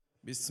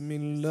بسم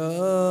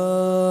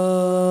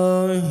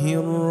الله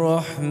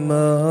الرحمن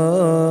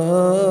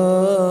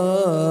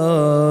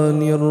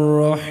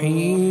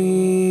الرحيم.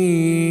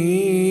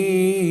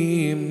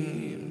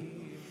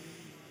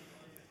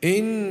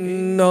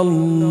 إن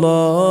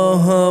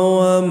الله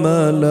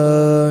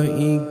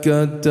وملائكته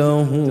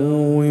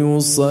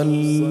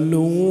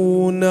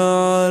يصلون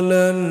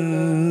على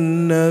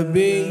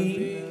النبي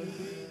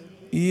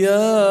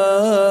يا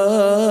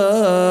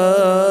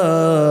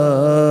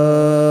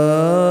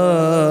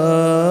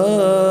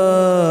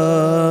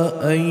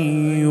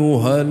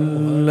أيها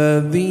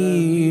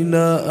الذين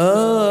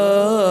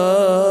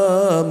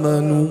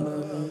آمنوا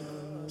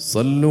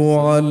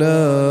صلوا عليه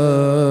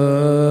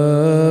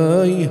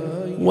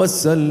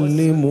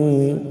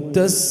وسلموا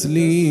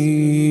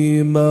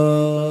تسليما.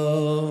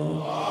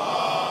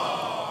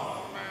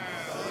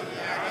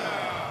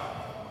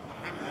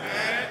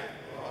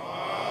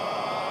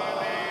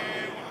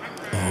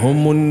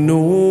 هم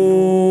النور،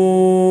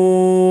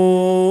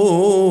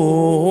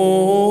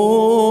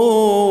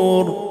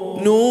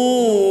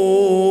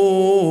 نور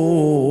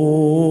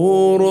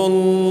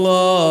الله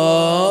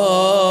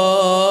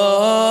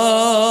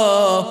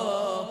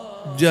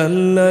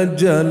جل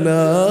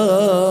جلاله.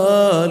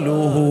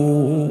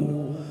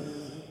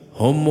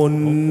 هم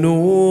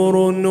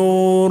النور،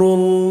 نور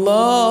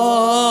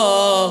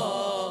الله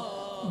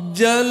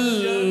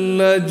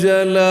جل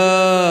جلاله.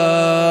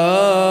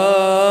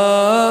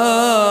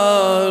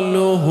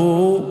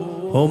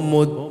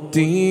 هم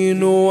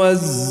التين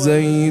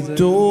والزيتون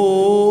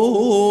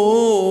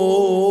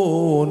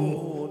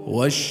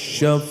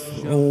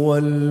والشفع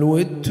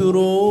والوتر.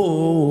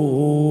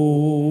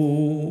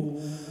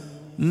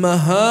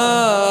 مهابط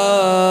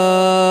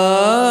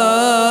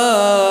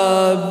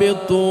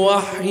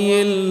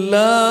وحي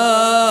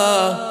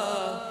الله،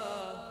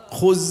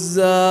 خزان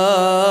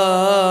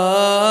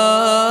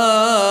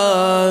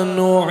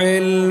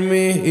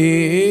علمه،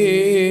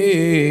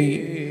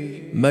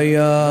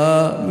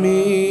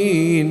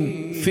 ميامين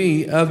في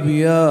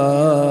أبياتهم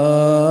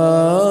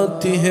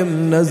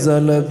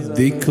نزل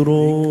الذكر.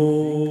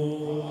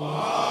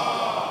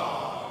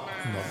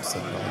 اللهم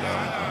صل على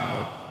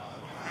محمد،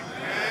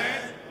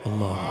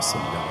 اللهم صل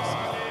على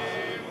محمد.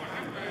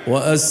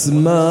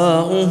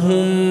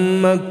 وأسماؤهم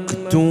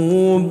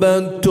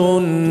مكتوبة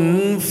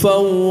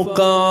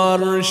فوق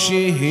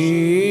عرشه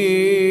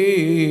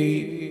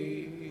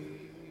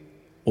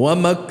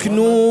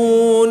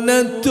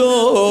ومكنونة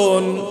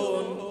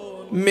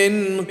من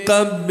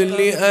قبل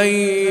أن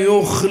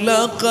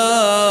يخلق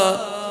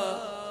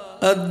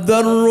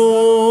الذر.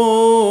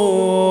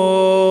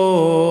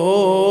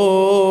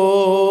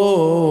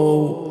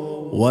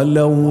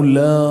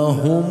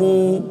 ولولاهم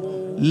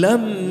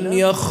لم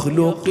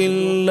يخلق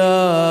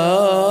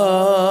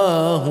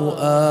الله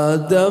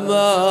آدم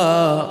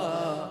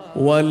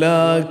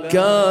ولا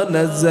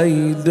كان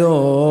زيد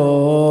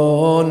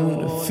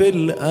في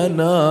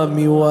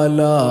الأنام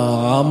ولا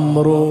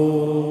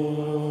عمرو.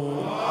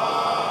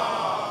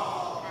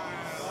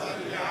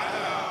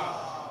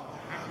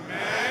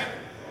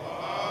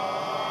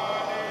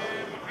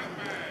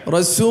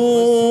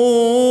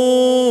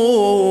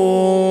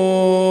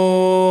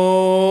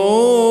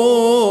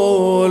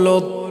 رسول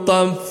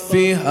الطف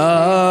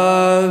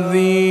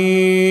هذه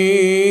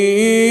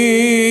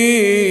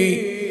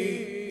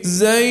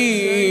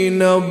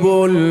زينب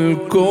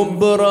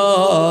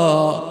الكبرى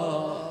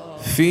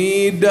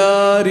في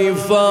دار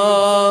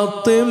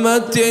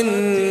فاطمة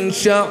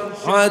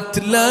شعت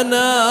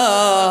لنا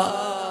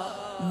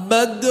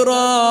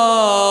بدرا.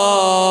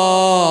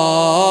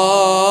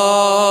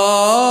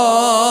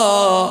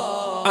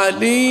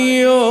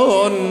 علي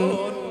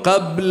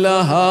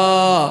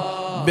قبلها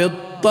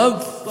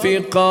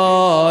بالطف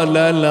قال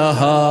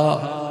لها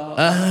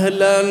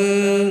أهلا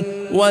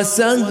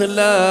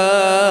وسهلا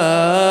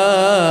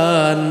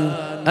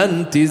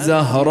أنت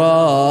زهرائي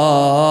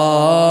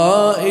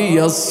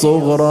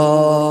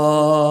الصغرى.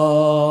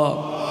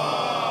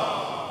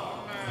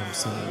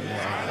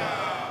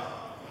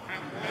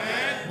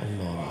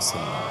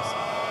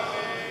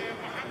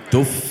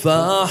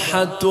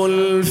 تفاحة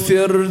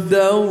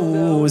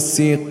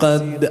الفردوس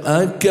قد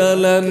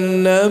أكل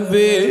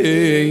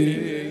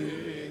النبي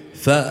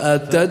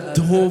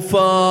فأتته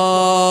فاطمة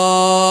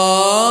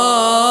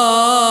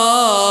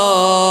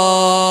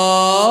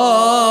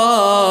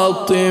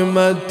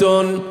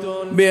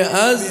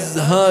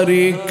بأزهر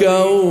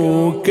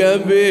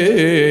كوكبي.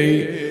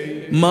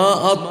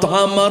 ما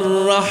أطعم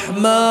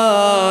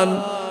الرحمن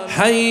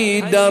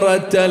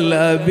حيدرة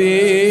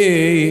الأبي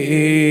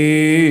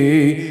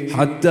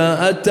حتى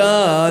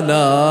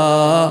أتانا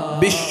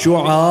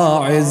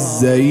بالشعاع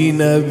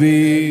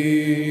الزينبي.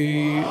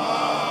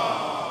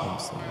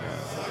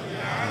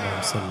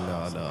 صل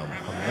على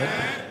محمد.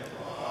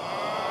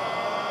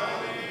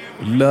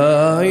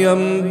 لا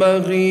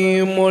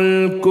ينبغي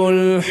ملك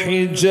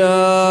الحجاب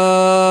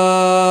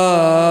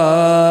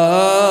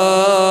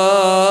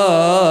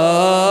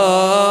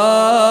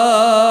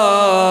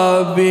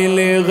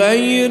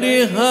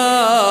لغيرها،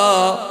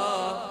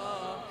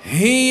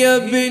 هي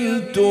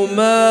بنت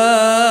مالك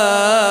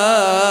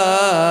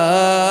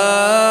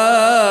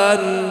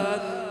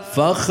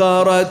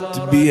فخرت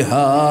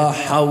بها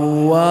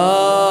حواها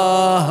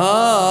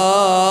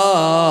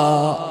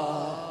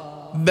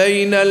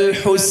بين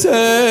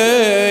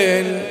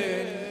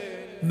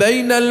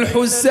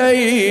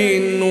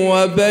الحسين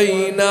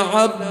وبين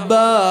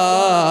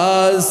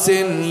عباس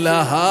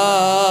لها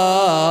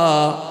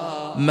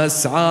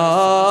مسعى،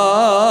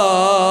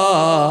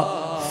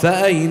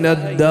 فأين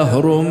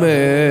الدهر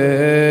من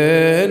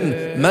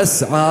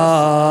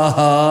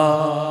مسعاها.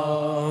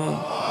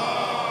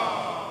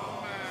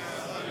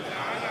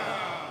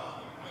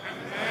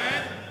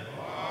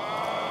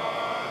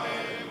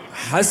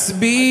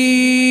 حسبي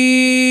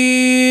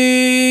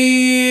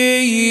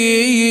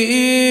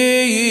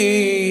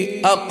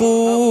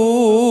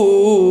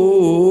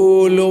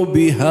أقول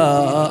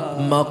بها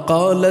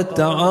مقالة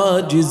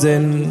عاجز،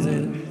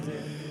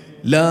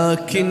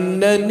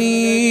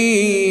 لكنني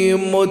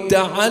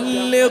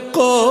متعلق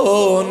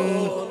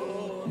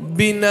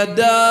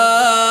بنداها.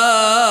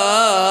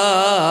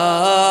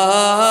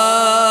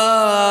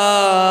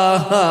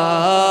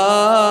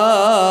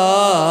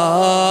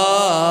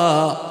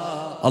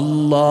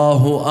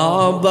 الله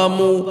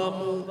أعظم،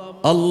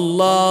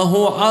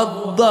 الله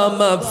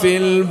عظم في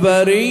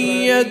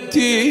البرية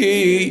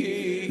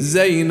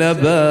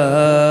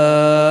زينبا،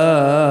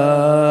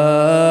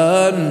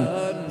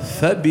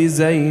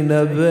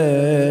 فبزينب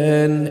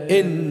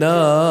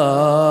إنا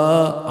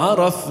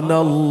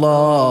عرفنا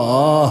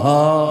الله.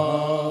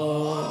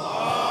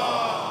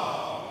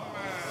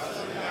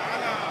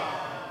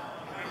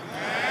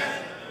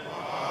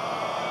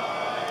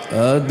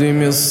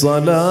 أدم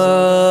الصلاة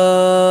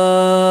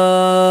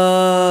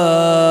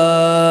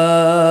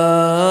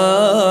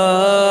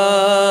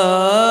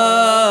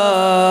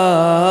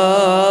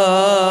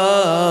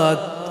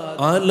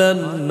على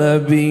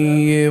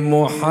النبي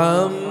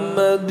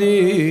محمد،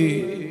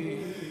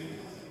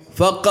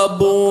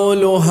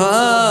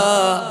 فقبولها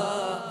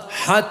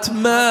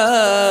حتما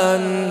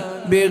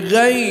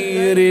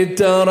بغير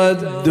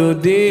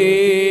تردد.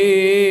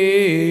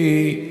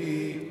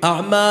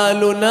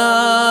 أعمالنا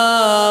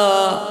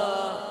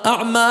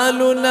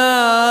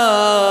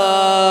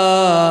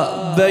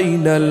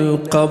بين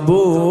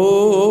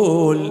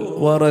القبول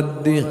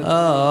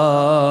وردها،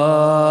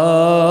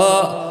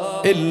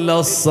 إلا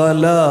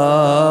الصلاة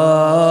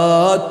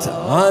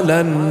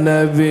على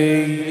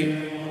النبي.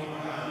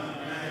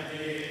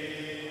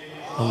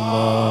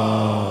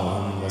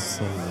 اللهم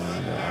صل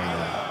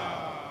على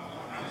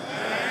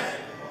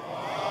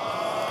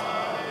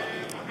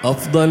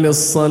أفضل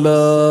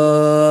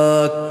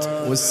الصلاة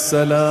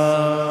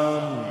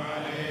والسلام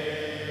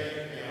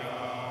عليك يا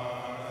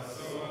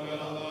رسول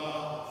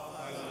الله.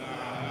 صل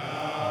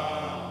على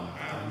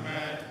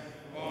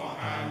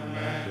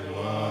محمد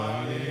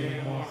وآل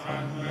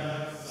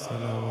محمد،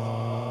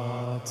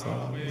 صلوات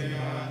ربي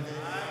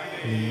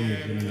عليه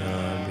بن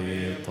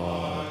أبي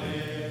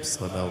طالب،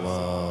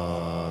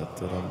 صلوات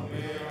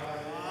ربي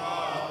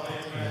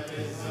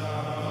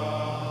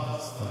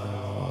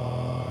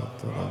صلوات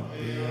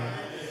ربي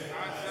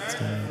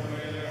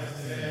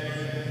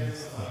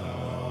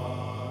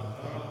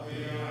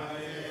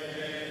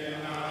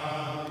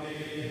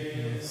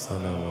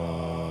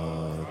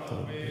صلوات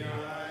ربي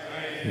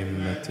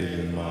همة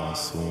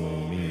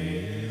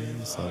المعصومين،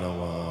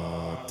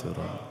 صلوات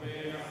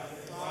ربي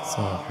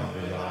صاحب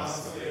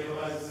العصر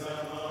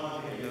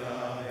والزمان،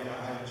 إلهي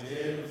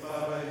عجل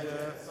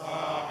فرجه،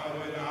 صاحب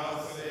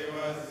العصر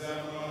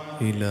والزمان،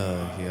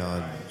 إلهي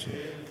عجل.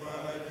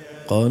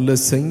 قال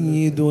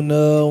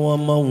سيدنا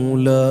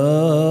ومولانا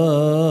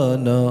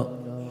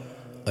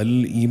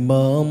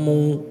الإمام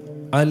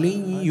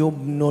علي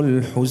بن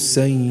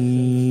الحسين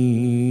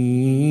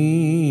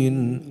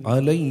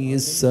عليه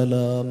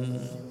السلام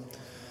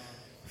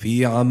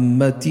في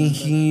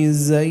عمته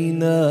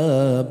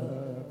زينب: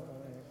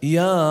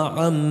 يا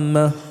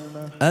عمه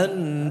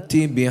أنت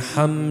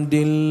بحمد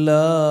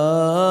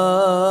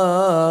الله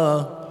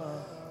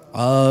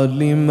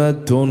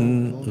عالمة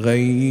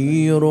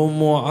غير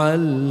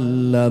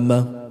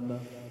معلمة،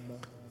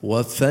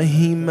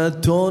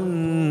 وفهمة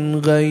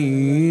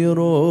غير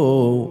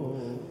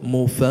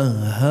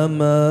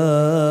مفهمة.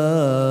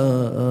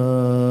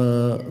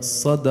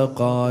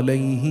 صدق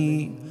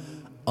عليه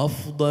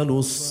أفضل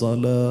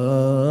الصلاة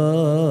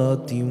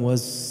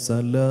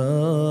والسلام.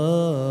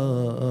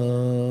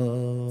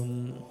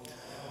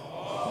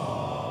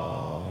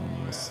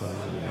 اللهم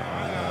صل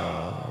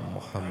على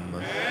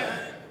محمد.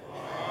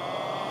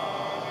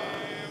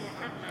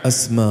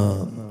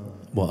 أسمى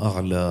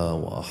وأعلى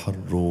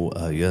وأحر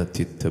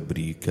آيات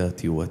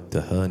التبريكات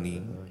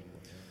والتهاني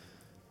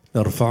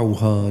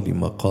نرفعها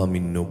لمقام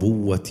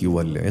النبوة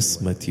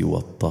والعصمة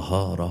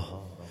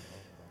والطهارة،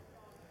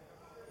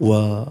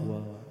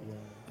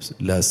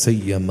 ولا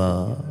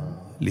سيما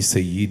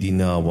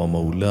لسيدنا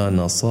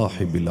ومولانا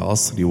صاحب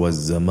العصر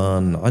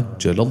والزمان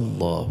عجل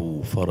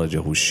الله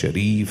فرجه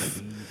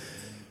الشريف،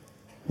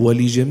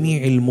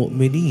 ولجميع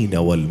المؤمنين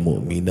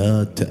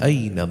والمؤمنات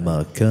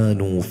أينما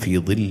كانوا في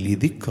ظل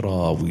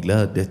ذكرى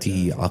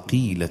ولادة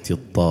عقيلة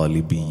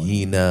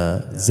الطالبيين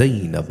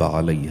زينب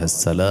عليها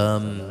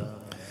السلام.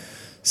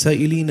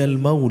 سائلين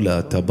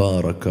المولى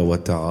تبارك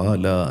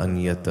وتعالى أن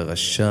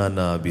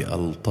يتغشانا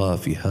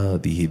بألطاف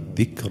هذه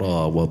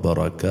الذكرى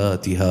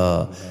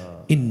وبركاتها،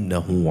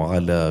 إنه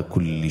على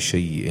كل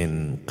شيء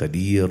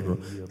قدير.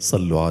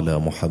 صلوا على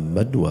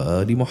محمد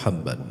وآل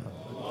محمد.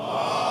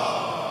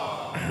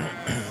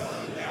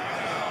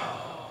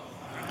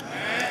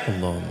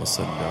 اللهم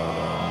صل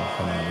على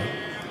محمد.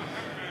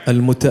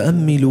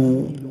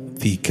 المتأمل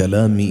في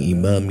كلام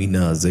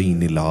إمامنا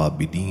زين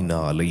العابدين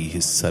عليه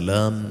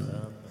السلام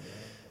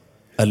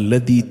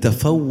الذي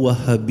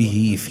تفوه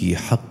به في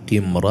حق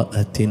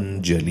امرأة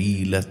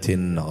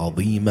جليلة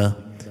عظيمة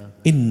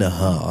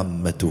إنها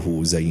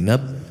عمته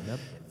زينب،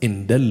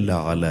 إن دل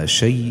على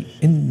شيء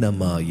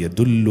إنما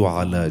يدل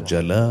على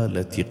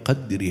جلالة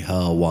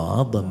قدرها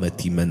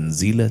وعظمة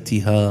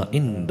منزلتها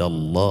عند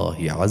الله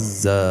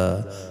عز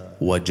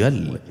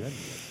وجل.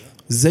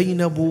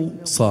 زينب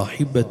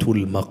صاحبة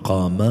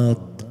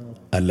المقامات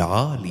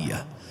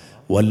العالية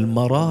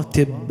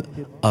والمراتب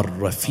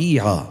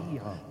الرفيعة،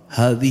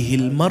 هذه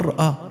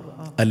المرأة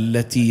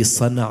التي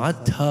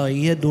صنعتها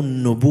يد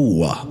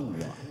النبوة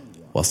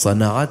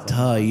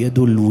وصنعتها يد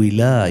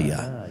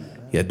الولاية،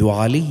 يد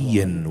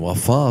علي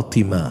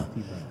وفاطمة،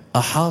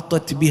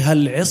 أحاطت بها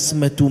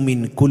العصمة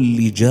من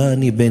كل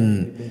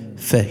جانب،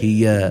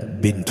 فهي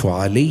بنت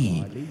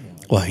علي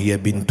وهي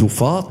بنت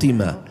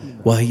فاطمة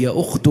وهي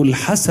أخت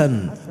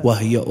الحسن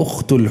وهي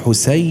أخت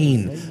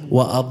الحسين،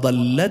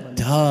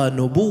 وأضلتها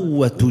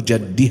نبوة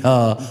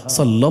جدها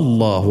صلى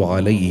الله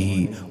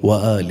عليه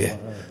وآله.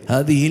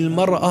 هذه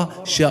المرأة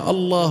شاء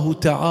الله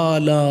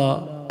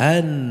تعالى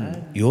أن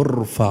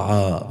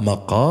يرفع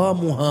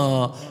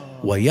مقامها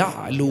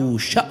ويعلو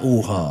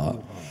شأوها.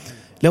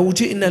 لو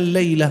جئنا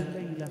الليلة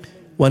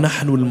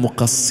ونحن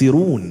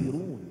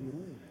المقصرون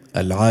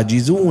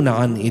العاجزون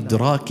عن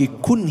إدراك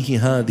كنه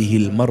هذه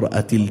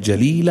المرأة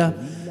الجليلة،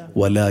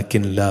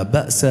 ولكن لا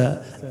بأس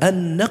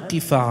أن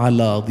نقف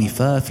على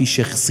ضفاف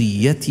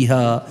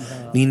شخصيتها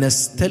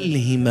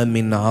لنستلهم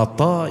من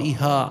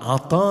عطائها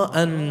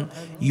عطاء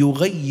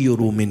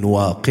يغير من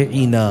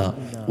واقعنا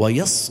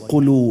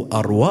ويصقل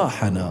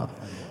أرواحنا.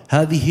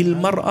 هذه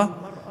المرأة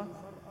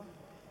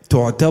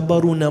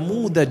تعتبر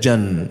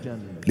نموذجا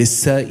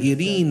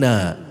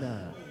للسائرين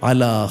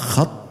على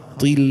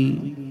خط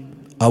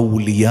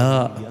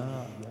الأولياء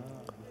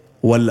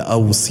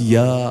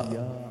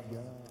والأوصياء،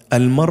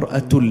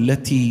 المرأة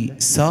التي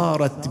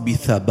سارت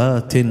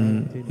بثبات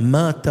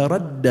ما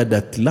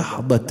ترددت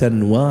لحظة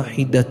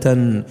واحدة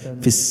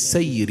في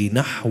السير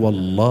نحو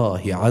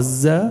الله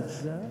عز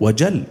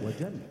وجل.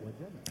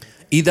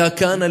 إذا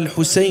كان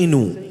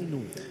الحسين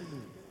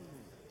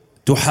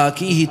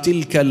تحاكيه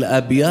تلك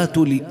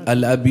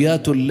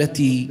الأبيات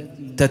التي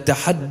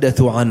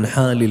تتحدث عن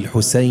حال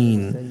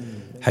الحسين،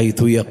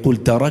 حيث يقول: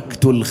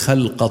 تركت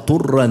الخلق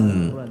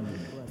طرا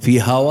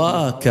في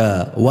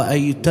هواك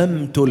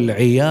وأيتمت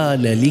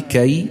العيال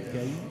لكي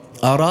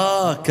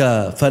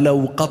أراك،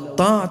 فلو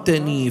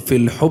قطعتني في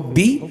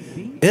الحب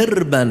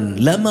إربا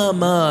لما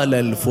مال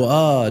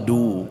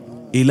الفؤاد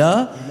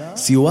إلى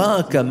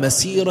سواك.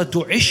 مسيرة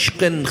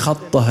عشق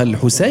خطها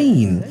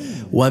الحسين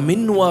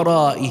ومن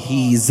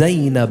ورائه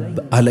زينب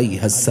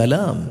عليها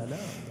السلام.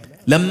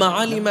 لما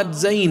علمت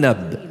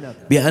زينب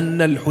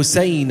بأن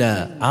الحسين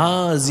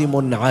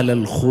عازم على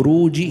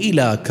الخروج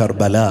إلى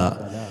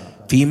كربلاء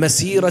في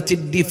مسيرة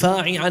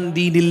الدفاع عن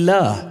دين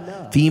الله،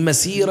 في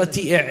مسيرة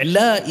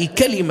إعلاء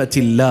كلمة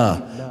الله،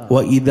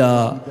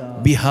 وإذا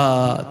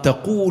بها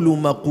تقول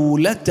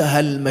مقولتها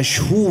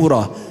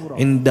المشهورة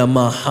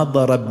عندما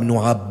حضر ابن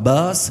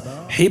عباس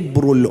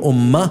حبر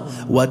الأمة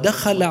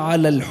ودخل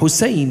على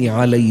الحسين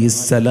عليه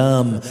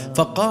السلام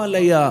فقال: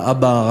 يا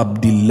أبا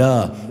عبد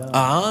الله،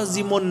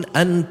 أعازم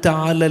أنت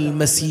على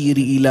المسير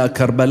إلى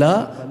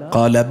كربلاء؟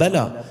 قال: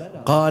 بلى.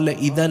 قال: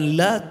 إذن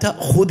لا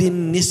تأخذ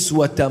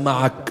النسوة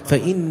معك،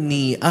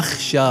 فإني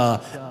أخشى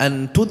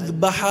أن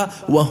تذبح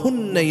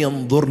وهن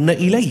ينظرن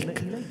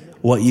إليك.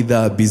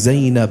 وإذا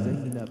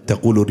بزينب،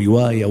 تقول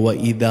الرواية: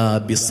 وإذا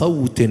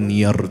بصوت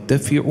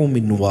يرتفع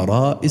من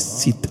وراء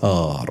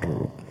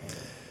الستار.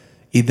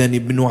 إذن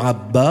ابن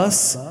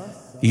عباس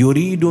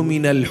يريد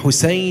من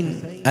الحسين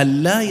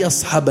ألا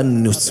يصحب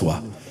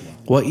النسوة،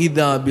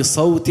 وإذا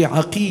بصوت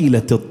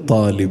عقيلة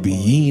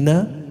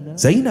الطالبيين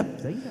زينب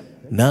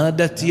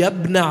نادت: يا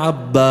ابن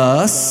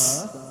عباس،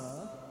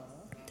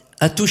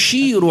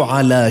 أتشير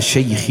على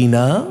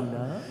شيخنا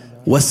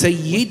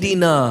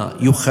وسيدنا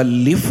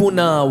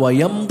يخلفنا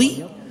ويمضي؟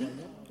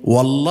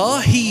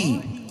 والله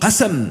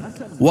قسم،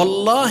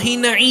 والله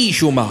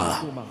نعيش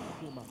معه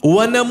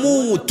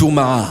ونموت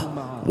معه،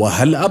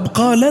 وهل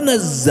أبقى لنا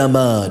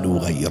الزمان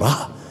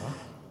غيره؟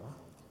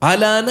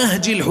 على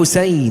نهج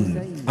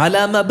الحسين،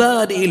 على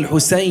مبادئ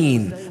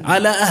الحسين،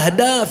 على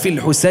أهداف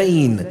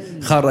الحسين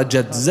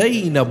خرجت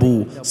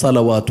زينب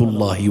صلوات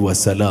الله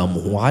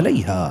وسلامه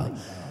عليها.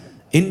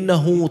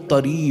 إنه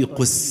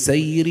طريق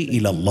السير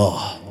إلى الله،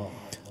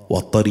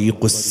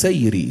 وطريق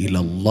السير إلى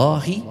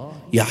الله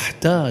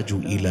يحتاج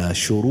إلى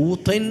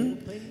شروط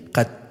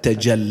قد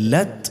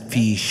تجلت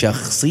في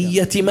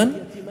شخصية من؟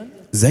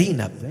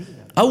 زينب.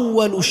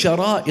 أول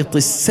شرائط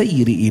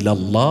السير إلى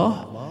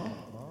الله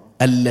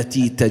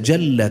التي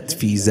تجلت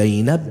في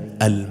زينب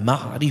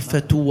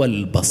المعرفة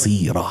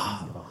والبصيرة.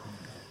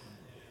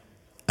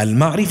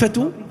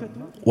 المعرفة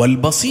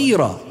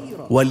والبصيرة.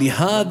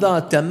 ولهذا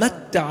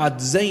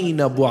تمتعت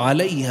زينب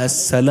عليها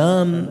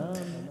السلام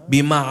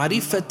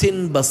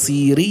بمعرفة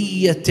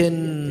بصيرية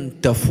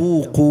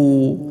تفوق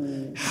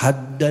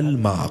حد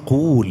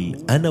المعقول.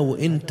 أنا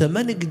وإنت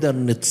ما نقدر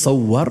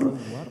نتصور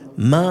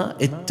ما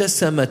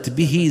اتسمت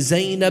به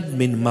زينب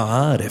من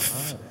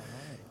معارف.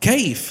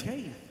 كيف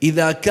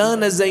إذا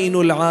كان زين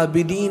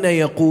العابدين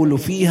يقول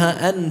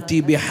فيها أنت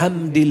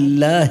بحمد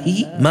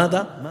الله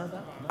ماذا؟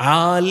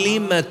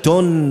 عالمة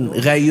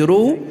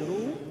غير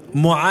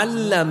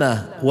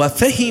معلمة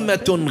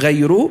وفهمة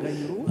غير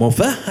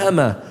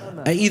مفهمة.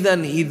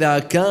 إذا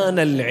كان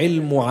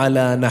العلم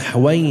على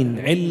نحوين،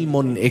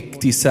 علم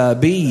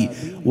اكتسابي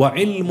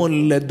وعلم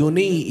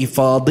لدني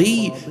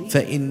إفاضي،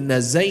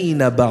 فإن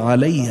زينب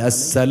عليها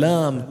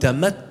السلام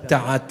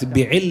تمتعت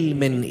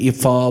بعلم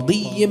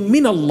إفاضي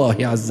من الله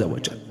عز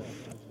وجل.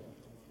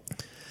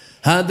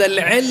 هذا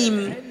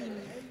العلم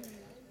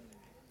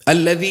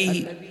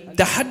الذي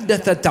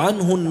تحدثت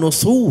عنه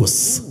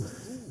النصوص.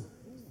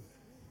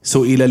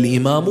 سئل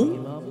الإمام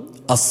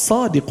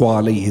الصادق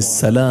عليه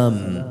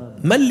السلام: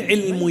 ما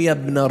العلم يا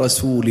ابن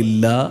رسول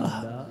الله؟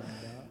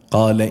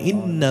 قال: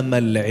 إنما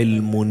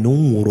العلم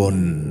نور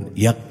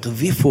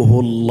يقذفه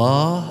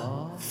الله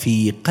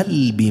في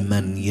قلب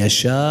من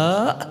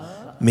يشاء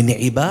من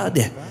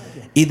عباده.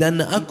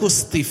 إذن أكو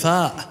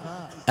اصطفاء،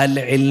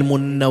 العلم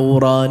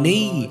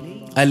النوراني،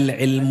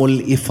 العلم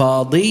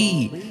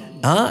الإفاضي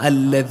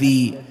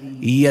الذي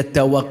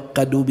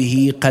يتوقد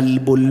به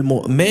قلب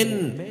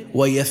المؤمن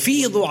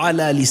ويفيض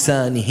على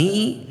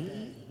لسانه،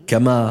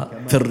 كما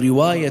في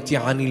الرواية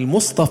عن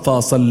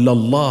المصطفى صلى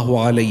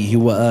الله عليه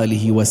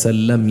وآله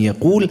وسلم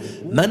يقول: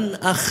 من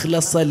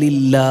أخلص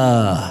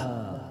لله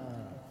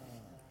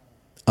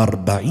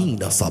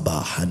 40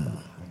 صباحا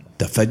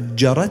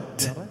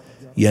تفجرت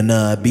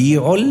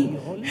ينابيع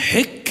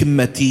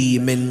الحكمة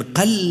من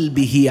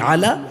قلبه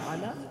على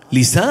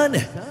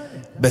لسانه.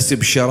 بس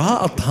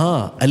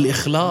بشرائطها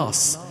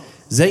الإخلاص.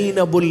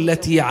 زينب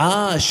التي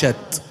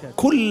عاشت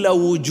كل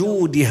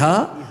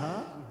وجودها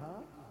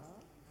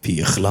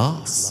في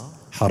إخلاص،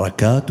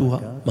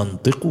 حركاتها،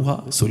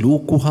 منطقها،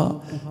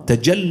 سلوكها،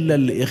 تجلى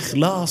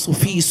الإخلاص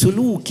في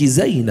سلوك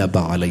زينب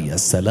عليه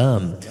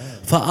السلام،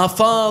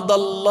 فأفاض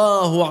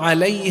الله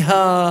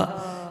عليها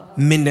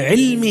من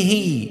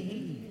علمه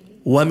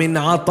ومن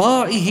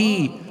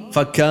عطائه،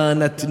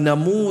 فكانت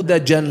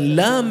نموذجا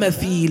لا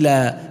مثيل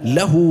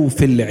له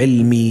في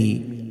العلم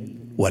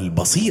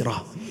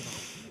والبصيرة.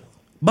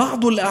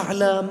 بعض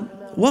الأعلام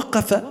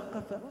وقف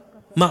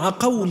مع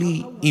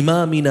قول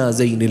إمامنا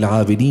زين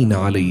العابدين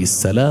عليه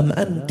السلام: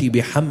 أنت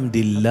بحمد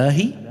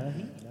الله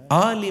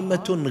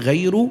عالمة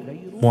غير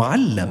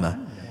معلمة.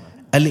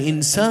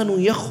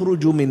 الإنسان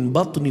يخرج من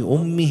بطن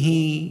أمه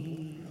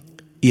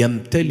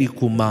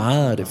يمتلك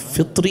معارف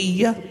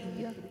فطرية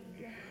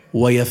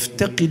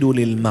ويفتقد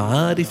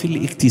للمعارف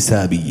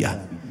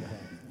الاكتسابية.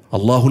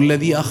 الله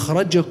الذي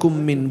أخرجكم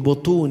من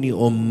بطون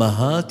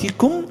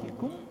أمهاتكم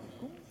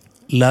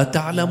لا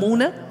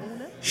تعلمون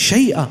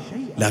شيئا،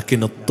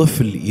 لكن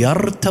الطفل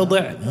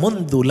يرتضع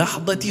منذ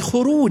لحظة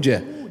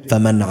خروجه،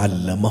 فمن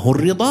علمه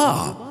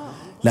الرضاعة.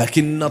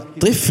 لكن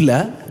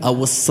الطفل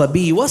أو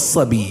الصبي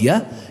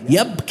والصبية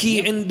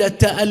يبكي عند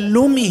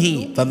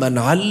تألمه، فمن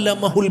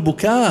علمه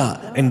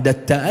البكاء عند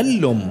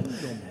التألم.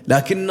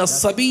 لكن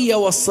الصبي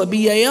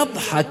والصبية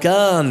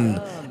يضحكان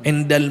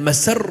عند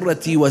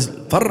المسرة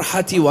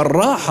والفرحة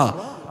والراحة،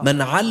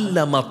 من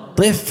علم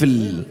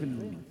الطفل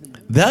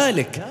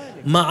ذلك.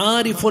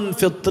 معارف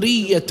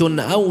فطرية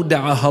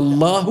أودعها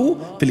الله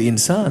في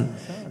الإنسان.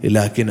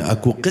 لكن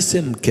أكو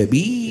قسم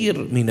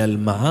كبير من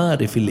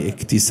المعارف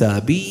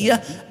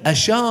الاكتسابية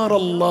أشار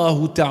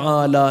الله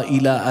تعالى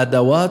إلى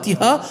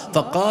أدواتها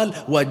فقال: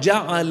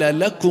 وجعل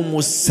لكم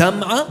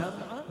السمع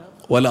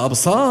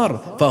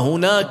والأبصار.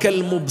 فهناك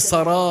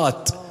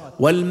المبصرات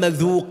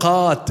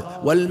والمذوقات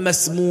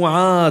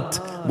والمسموعات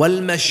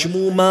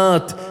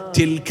والمشمومات،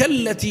 تلك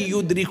التي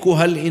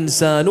يدركها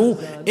الإنسان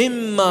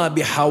إما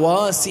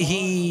بحواسه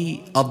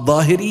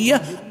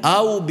الظاهرية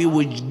أو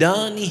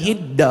بوجدانه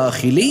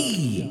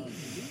الداخلي.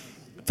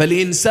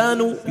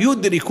 فالإنسان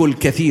يدرك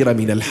الكثير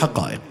من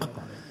الحقائق.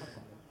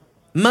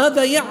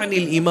 ماذا يعني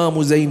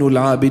الإمام زين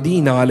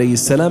العابدين عليه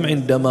السلام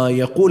عندما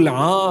يقول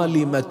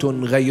عالمة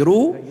غير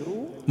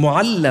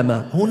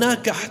معلمة؟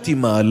 هناك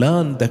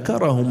احتمالان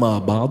ذكرهما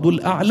بعض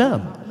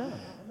الأعلام.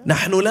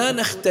 نحن لا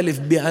نختلف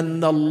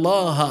بأن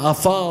الله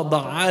أفاض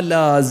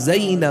على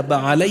زينب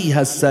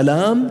عليها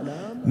السلام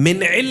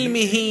من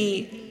علمه،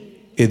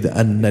 إذ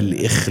أن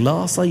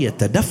الإخلاص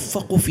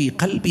يتدفق في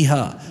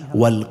قلبها،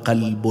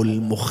 والقلب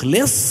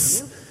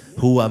المخلص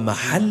هو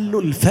محل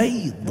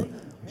الفيض.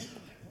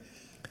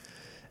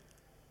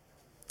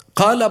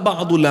 قال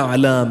بعض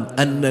الأعلام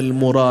أن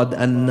المراد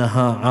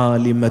أنها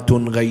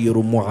عالمة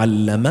غير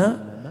معلمة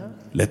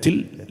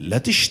لا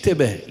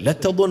تشتبه، لا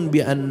تظن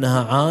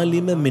بأنها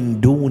عالمة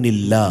من دون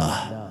الله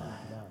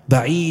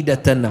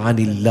بعيدة عن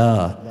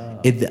الله،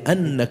 إذ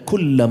أن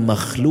كل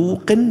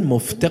مخلوق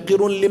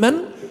مفتقر لمن؟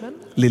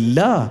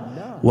 لله.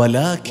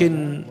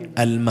 ولكن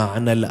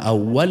المعنى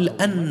الأول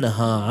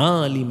أنها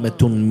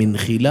عالمة من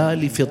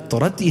خلال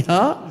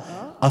فطرتها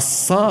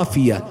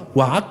الصافية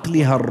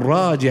وعقلها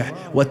الراجح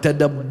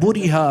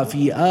وتدبرها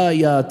في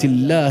آيات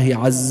الله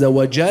عز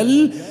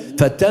وجل،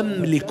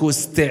 فتملك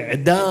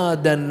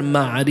استعدادا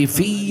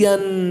معرفيا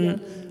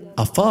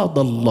أفاض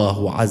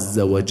الله عز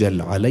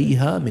وجل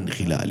عليها من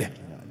خلاله.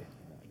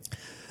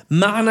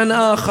 معنى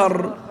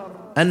آخر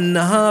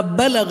أنها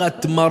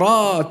بلغت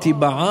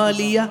مراتب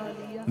عالية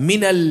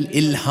من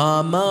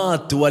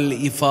الإلهامات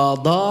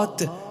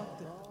والإفاضات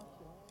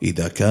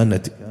إذا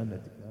كانت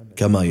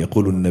كما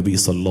يقول النبي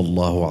صلى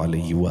الله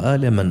عليه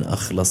وآله: من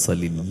أخلص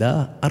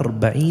لله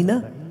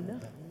 40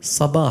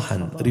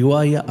 صباحا،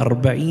 رواية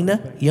 40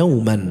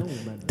 يوما،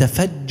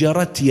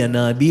 تفجرت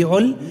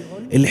ينابيع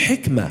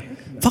الحكمة.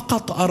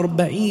 فقط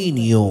 40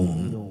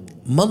 يوم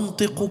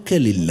منطقك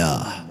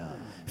لله،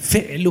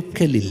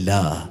 فعلك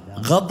لله،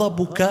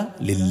 غضبك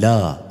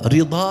لله،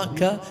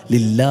 رضاك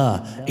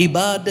لله،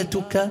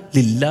 عبادتك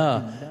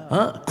لله،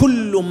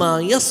 كل ما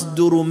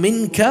يصدر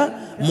منك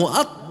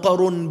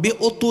مؤطر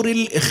بأطر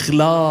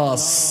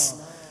الإخلاص.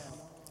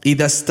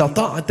 إذا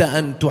استطعت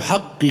أن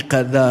تحقق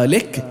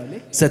ذلك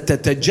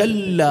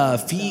ستتجلى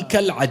فيك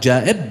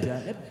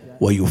العجائب،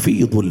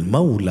 ويفيض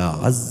المولى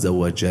عز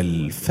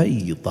وجل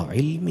فيض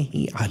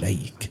علمه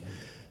عليك.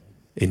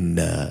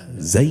 إن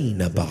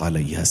زينب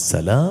عليها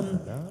السلام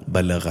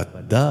بلغت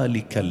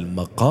ذلك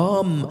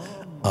المقام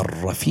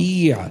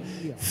الرفيع،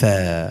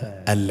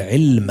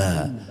 فالعلم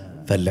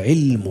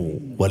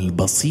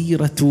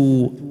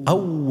والبصيرة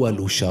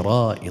أول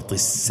شرائط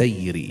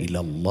السير إلى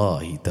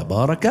الله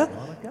تبارك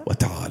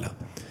وتعالى.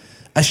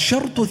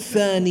 الشرط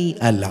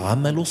الثاني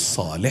العمل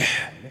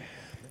الصالح.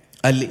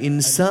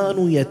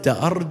 الإنسان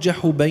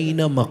يتأرجح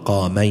بين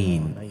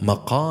مقامين: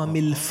 مقام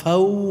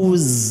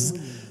الفوز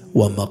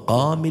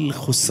ومقام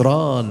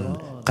الخسران.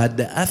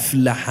 قد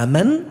أفلح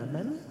من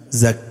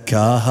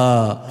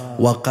زكاها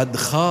وقد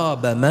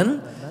خاب من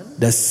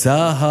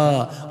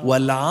دساها.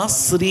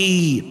 والعصر،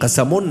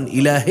 قسم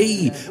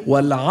إلهي،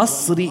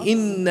 والعصر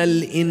إن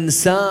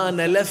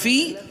الإنسان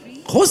لفي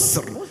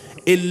خسر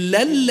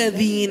إلا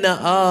الذين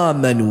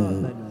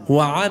آمنوا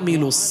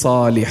وعملوا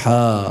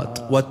الصالحات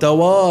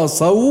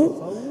وتواصوا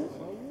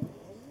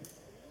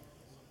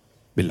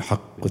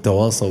بالحق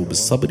وتواصوا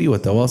بالصبر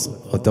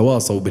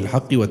وتواصوا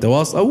بالحق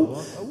وتواصوا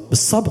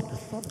بالصبر.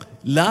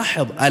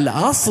 لاحظ،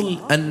 الأصل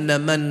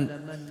أن من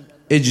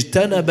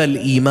اجتنب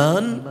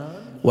الإيمان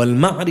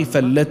والمعرفة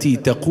التي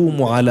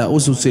تقوم على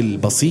أسس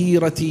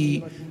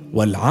البصيرة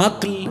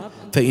والعقل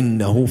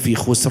فإنه في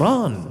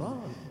خسران.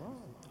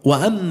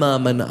 وأما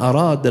من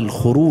أراد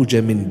الخروج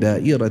من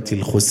دائرة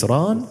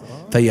الخسران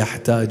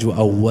فيحتاج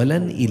أولا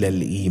إلى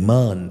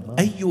الإيمان.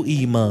 أي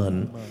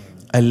إيمان؟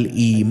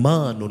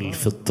 الإيمان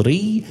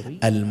الفطري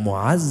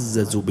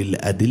المعزز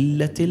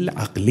بالأدلة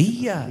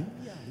العقلية.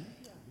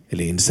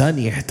 الإنسان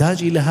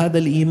يحتاج إلى هذا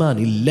الإيمان.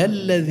 إلا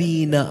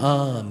الذين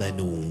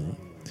آمنوا.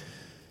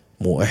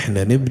 مو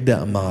إحنا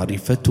نبدأ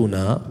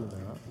معرفتنا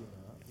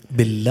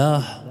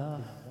بالله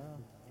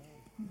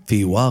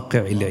في واقع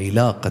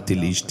العلاقة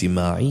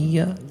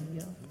الاجتماعية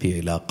في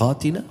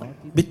علاقاتنا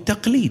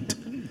بالتقليد.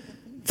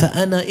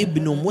 فأنا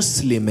ابن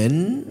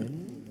مسلم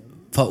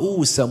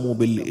فأوسم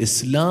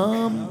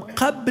بالإسلام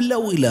قبل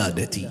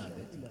ولادتي.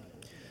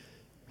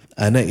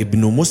 أنا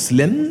ابن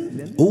مسلم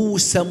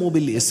أوسم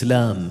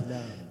بالإسلام.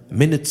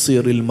 من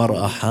تصير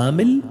المرأة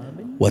حامل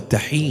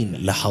وتحين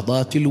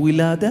لحظات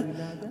الولادة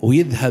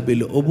ويذهب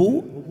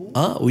الأبو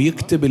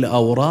ويكتب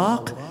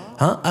الأوراق،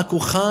 أكو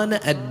خانة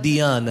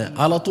الديانة،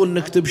 على طول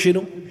نكتب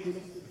شنو؟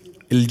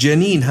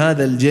 الجنين،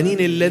 هذا الجنين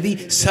الذي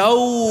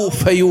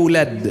سوف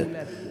يولد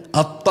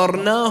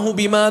أطرناه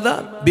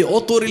بماذا؟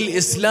 بأطر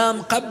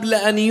الإسلام قبل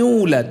أن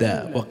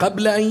يولد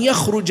وقبل أن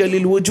يخرج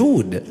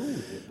للوجود.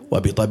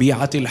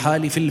 وبطبيعة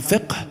الحال في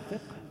الفقه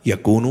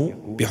يكون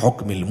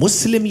بحكم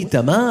المسلم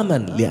تماما،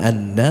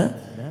 لأن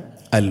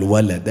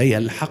الولد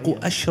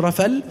يلحق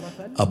أشرف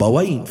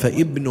الأبوين،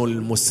 فابن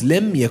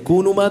المسلم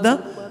يكون ماذا؟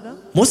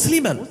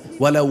 مسلما.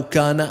 ولو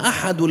كان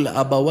أحد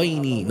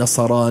الأبوين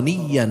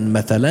نصرانيا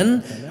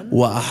مثلا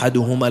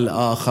وأحدهما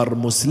الآخر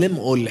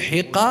مسلم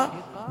ألحق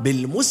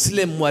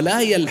بالمسلم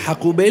ولا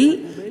يلحق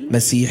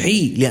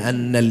بالمسيحي،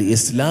 لأن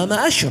الإسلام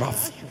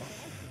أشرف.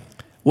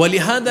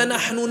 ولهذا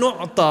نحن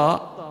نعطى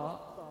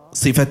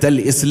صفة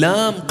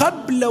الإسلام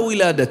قبل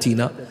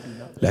ولادتنا.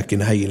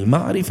 لكن هاي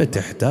المعرفة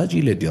تحتاج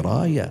إلى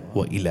دراية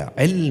وإلى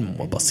علم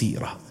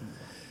وبصيرة.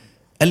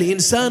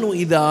 الإنسان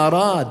إذا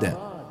أراد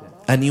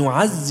أن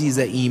يعزز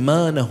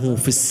إيمانه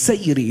في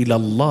السير إلى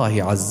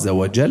الله عز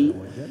وجل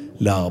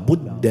لا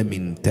بد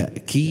من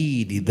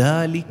تأكيد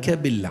ذلك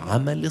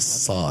بالعمل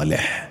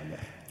الصالح.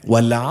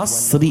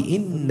 والعصر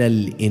إن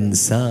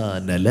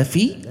الإنسان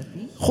لفي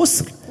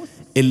خسر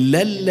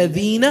إلا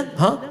الذين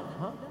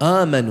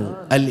آمنوا.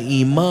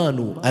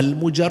 الإيمان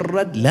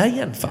المجرد لا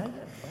ينفع.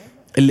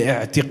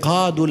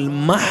 الاعتقاد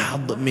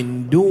المحض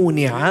من دون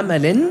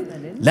عمل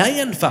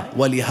لا ينفع.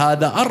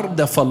 ولهذا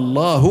أردف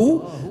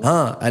الله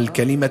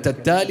الكلمة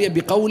التالية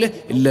بقوله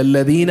إلا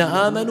الذين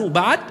آمنوا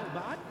بعد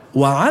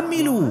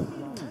وعملوا.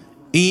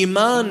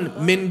 إيمان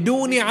من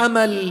دون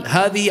عمل،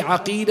 هذه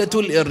عقيدة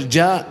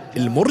الإرجاء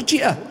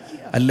المرجئة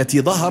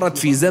التي ظهرت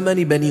في زمن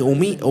بني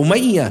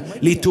أمية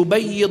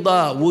لتبيض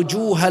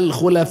وجوه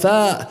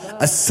الخلفاء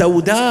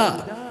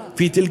السوداء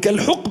في تلك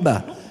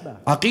الحقبة.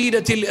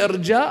 عقيدة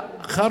الإرجاء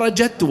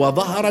خرجت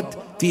وظهرت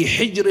في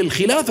حجر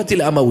الخلافة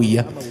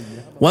الأموية.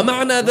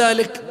 ومعنى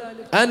ذلك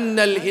أن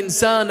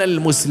الإنسان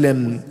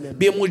المسلم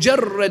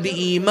بمجرد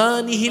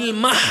إيمانه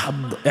المحض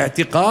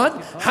اعتقاد،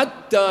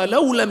 حتى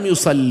لو لم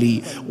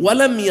يصلي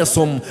ولم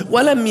يصم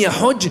ولم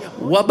يحج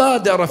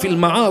وبادر في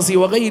المعاصي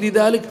وغير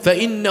ذلك،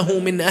 فإنه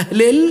من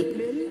أهل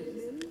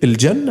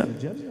الجنة.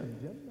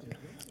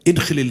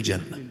 ادخل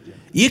الجنة،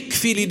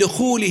 يكفي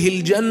لدخوله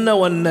الجنة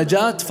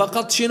والنجاة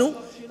فقط شنو؟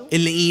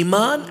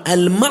 الإيمان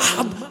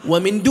المحض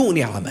ومن دون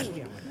عمل.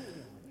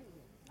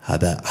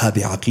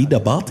 هذه عقيدة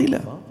باطلة.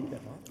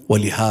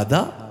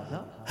 ولهذا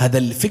هذا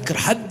الفكر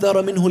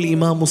حذر منه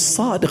الإمام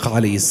الصادق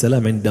عليه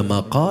السلام عندما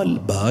قال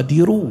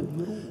بادروا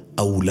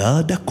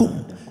أولادكم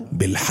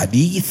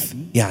بالحديث،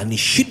 يعني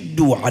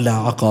شدوا على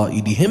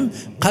عقائدهم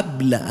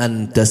قبل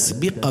أن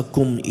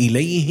تسبقكم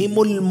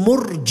إليهم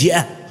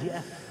المرجئة.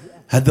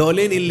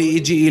 هذولين اللي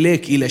يجي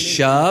إليك إلى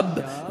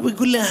الشاب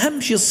ويقول له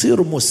أهم شيء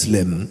تصير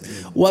مسلم،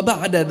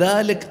 وبعد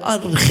ذلك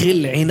أرخي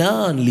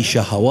العنان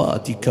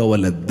لشهواتك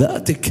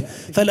ولذاتك،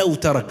 فلو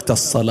تركت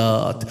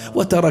الصلاة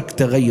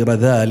وتركت غير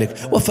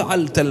ذلك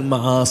وفعلت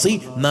المعاصي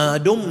ما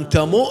دمت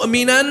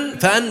مؤمنا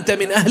فأنت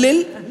من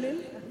أهل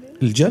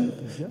الجنة.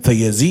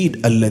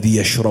 فيزيد الذي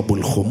يشرب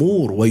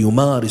الخمور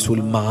ويمارس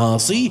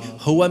المعاصي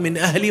هو من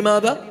أهل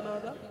ماذا؟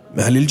 من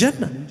أهل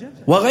الجنة.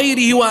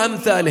 وغيره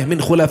وأمثاله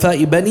من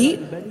خلفاء بني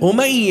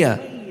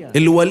أمية،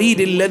 الوليد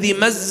الذي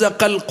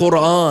مزق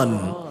القرآن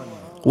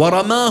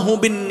ورماه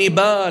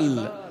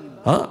بالنبال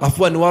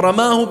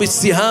ورماه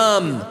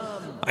بالسهام،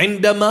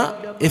 عندما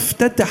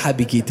افتتح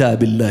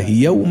بكتاب الله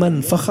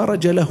يوما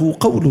فخرج له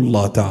قول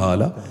الله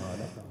تعالى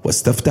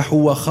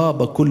واستفتحوا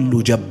وخاب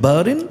كل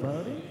جبار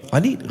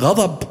عنيد.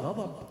 غضب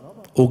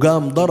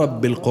وقام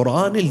ضرب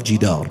بالقرآن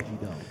الجدار،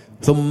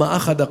 ثم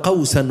أخذ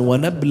قوسا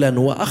ونبلا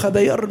وأخذ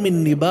يرمي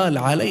النبال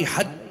عليه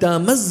حتى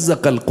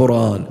مزق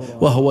القرآن،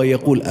 وهو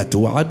يقول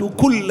أتوعد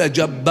كل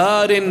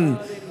جبار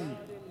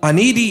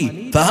عنيد،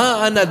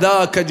 فها أنا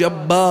ذاك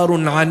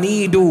جبار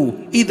عنيد،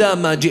 إذا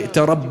ما جئت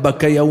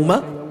ربك يوم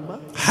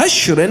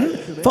حشر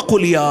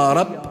فقل يا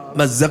رب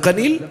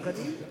مزقني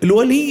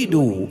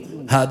الوليد.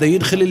 هذا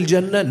يدخل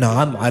الجنة؟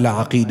 نعم، على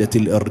عقيدة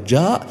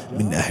الإرجاء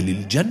من أهل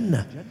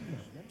الجنة.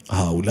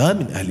 هؤلاء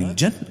من أهل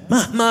الجنة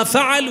مهما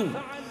فعلوا.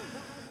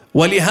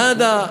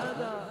 ولهذا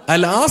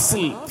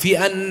الأصل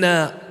في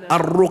أن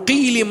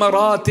الرقي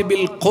لمراتب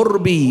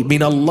القرب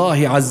من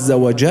الله عز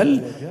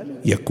وجل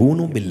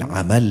يكون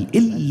بالعمل،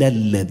 إلا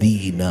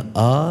الذين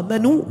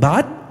آمنوا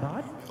بعد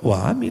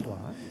وعملوا.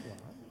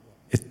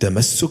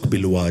 التمسك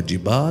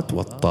بالواجبات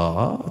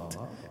والطاعات.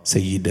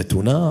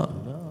 سيدتنا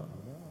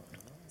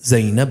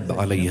زينب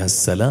عليها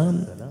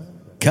السلام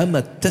كما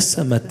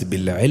اتسمت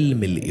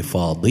بالعلم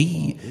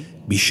الإفاضي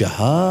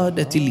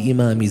بشهادة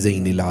الإمام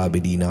زين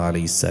العابدين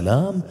عليه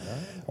السلام،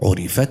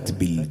 عرفت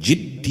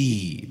بالجد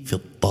في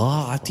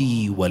الطاعة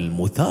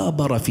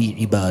والمثابرة في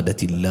عبادة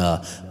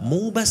الله،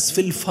 مو بس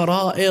في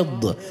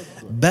الفرائض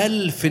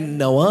بل في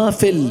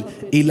النوافل،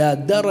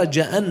 إلى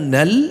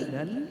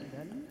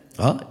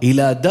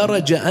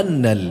درجة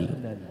أن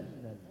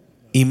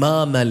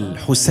الإمام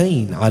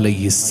الحسين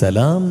عليه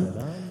السلام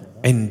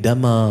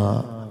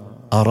عندما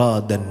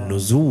أراد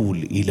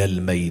النزول إلى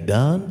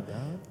الميدان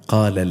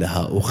قال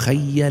لها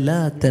أخي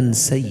لا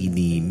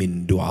تنسيني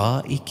من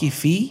دعائك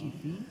في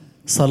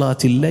صلاة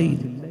الليل.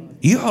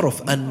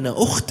 يعرف أن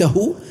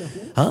أخته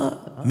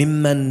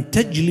ممن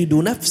تجلد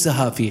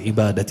نفسها في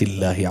عبادة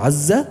الله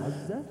عز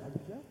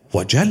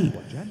وجل،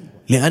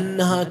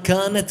 لأنها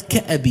كانت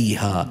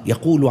كأبيها.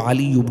 يقول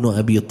علي بن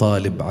أبي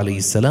طالب عليه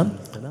السلام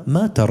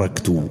ما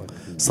تركت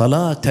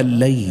صلاة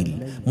الليل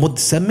مذ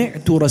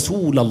سمعت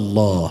رسول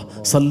الله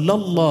صلى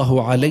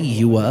الله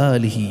عليه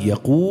وآله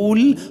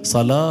يقول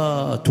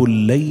صلاة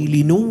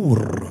الليل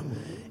نور.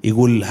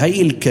 يقول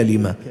هاي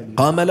الكلمة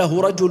قام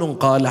له رجل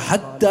قال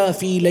حتى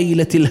في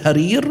ليلة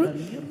الهرير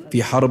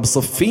في حرب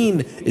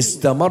صفين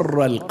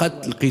استمر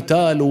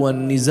القتال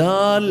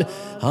والنزال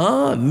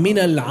من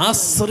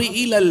العصر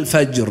إلى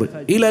الفجر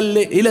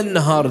إلى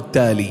النهار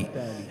التالي.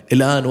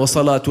 الآن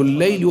وصلاة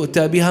الليل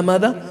يؤتى بها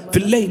ماذا؟ في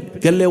الليل.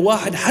 قال له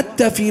واحد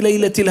حتى في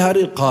ليلة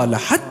الهرير، قال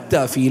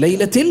حتى في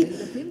ليلة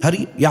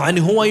الهرير،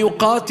 يعني هو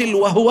يقاتل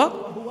وهو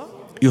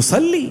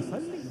يصلي.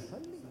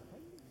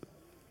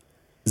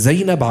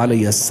 زينب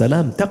عليه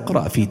السلام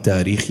تقرأ في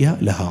تاريخها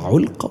لها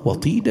علقة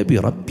وطيدة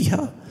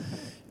بربها.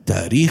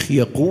 تاريخ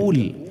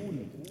يقول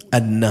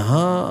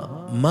أنها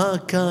ما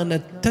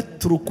كانت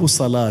تترك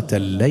صلاة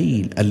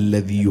الليل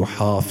الذي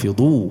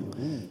يحافظ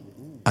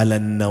على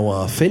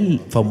النوافل،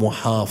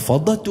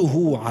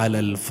 فمحافظته على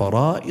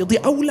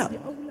الفرائض أولى.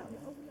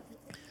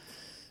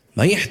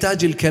 ما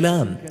يحتاج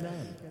الكلام.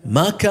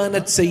 ما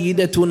كانت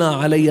سيدتنا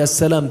عليه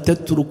السلام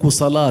تترك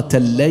صلاة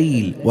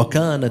الليل،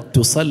 وكانت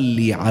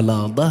تصلي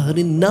على ظهر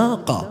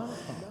الناقة،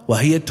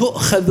 وهي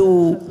تؤخذ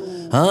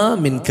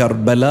من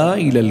كربلاء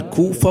إلى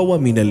الكوفة،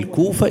 ومن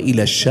الكوفة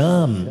إلى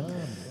الشام.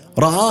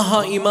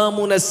 رآها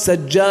إمامنا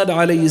السجاد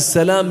عليه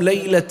السلام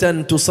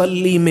ليلة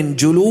تصلي من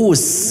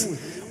جلوس،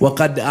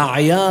 وقد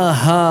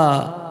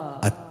أعياها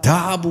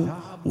التعب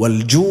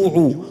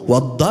والجوع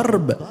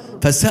والضرب،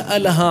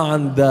 فسألها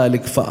عن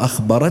ذلك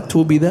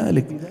فأخبرته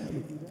بذلك.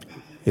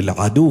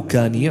 العدو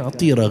كان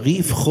يعطي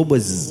رغيف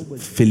خبز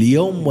في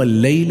اليوم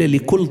والليلة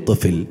لكل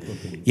طفل،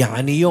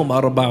 يعني يوم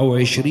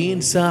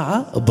 24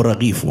 ساعة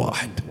برغيف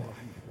واحد،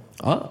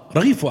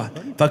 رغيف واحد.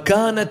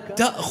 فكانت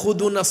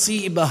تأخذ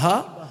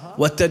نصيبها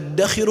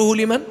وتدخره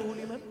لمن؟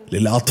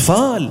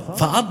 للأطفال،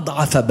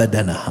 فأضعف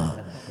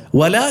بدنها،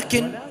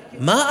 ولكن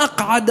ما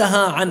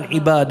أقعدها عن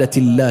عبادة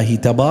الله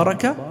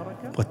تبارك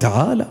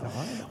وتعالى.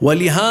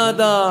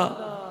 ولهذا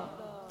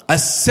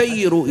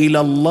السير إلى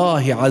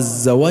الله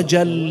عز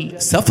وجل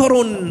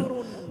سفر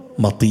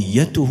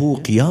مطيته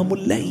قيام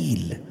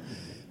الليل.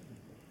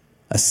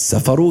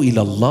 السفر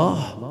إلى الله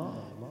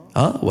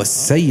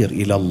والسير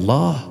إلى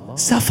الله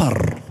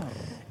سفر،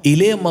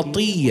 إليه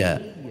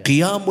مطية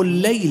قيام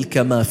الليل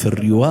كما في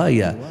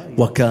الرواية.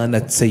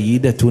 وكانت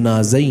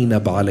سيدتنا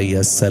زينب عليه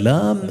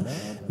السلام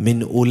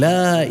من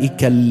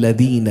أولئك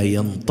الذين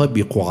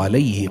ينطبق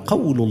عليه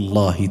قول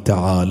الله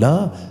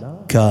تعالى: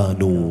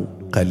 كانوا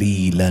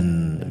قليلا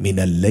من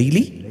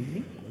الليل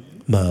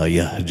ما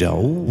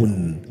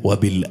يهجعون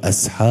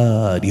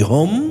وبالأسحار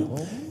هم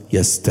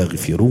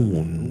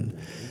يستغفرون.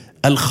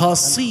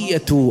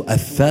 الخاصية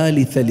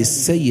الثالثة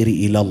للسير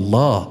إلى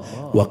الله،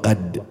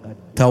 وقد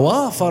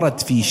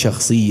توافرت في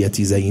شخصية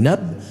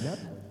زينب،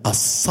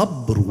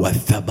 الصبر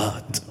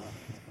والثبات.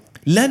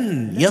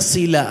 لن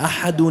يصل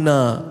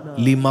أحدنا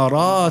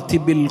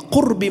لمراتب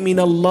القرب من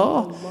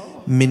الله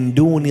من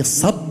دون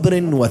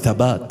صبر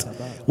وثبات.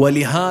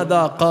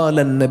 ولهذا قال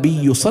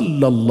النبي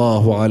صلى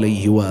الله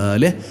عليه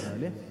وآله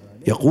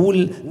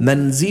يقول: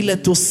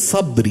 منزلة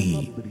الصبر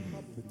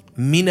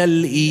من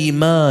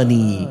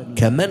الإيمان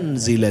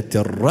كمنزلة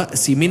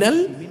الرأس من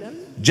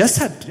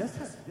الجسد.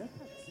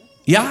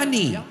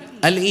 يعني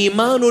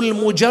الإيمان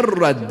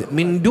المجرد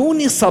من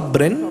دون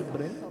صبر،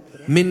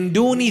 من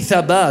دون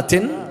ثبات،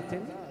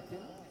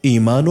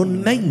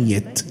 إيمان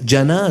ميت،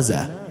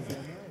 جنازة،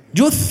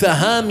 جثة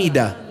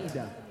هامدة.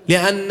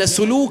 لأن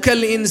سلوك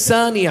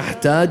الإنسان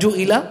يحتاج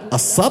إلى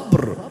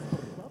الصبر،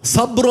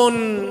 صبر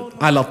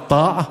على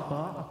الطاعة،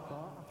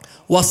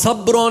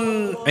 وصبر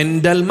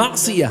عند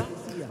المعصية،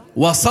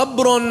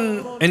 وصبر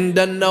عند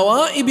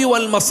النوائب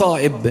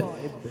والمصائب.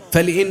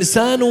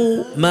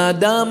 فالإنسان ما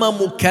دام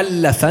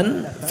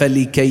مكلفا،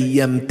 فلكي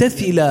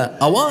يمتثل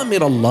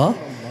أوامر الله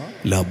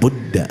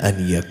لابد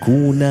أن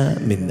يكون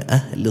من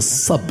أهل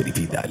الصبر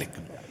في ذلك.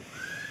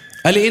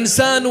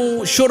 الإنسان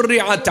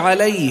شرعت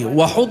عليه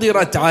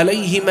وحضرت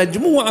عليه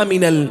مجموعة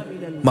من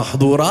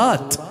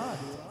المحظورات،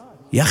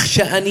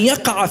 يخشى أن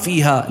يقع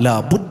فيها، لا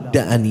بد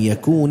أن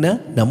يكون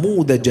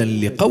نموذجا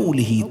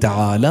لقوله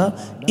تعالى: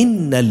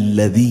 إن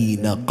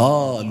الذين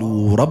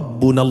قالوا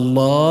ربنا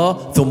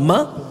الله ثم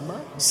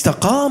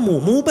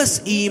استقاموا. مو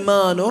بس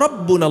إيمان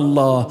ربنا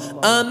الله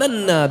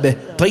آمنا به،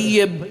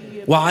 طيب،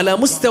 وعلى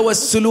مستوى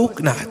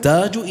السلوك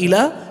نحتاج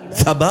إلى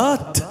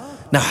ثبات،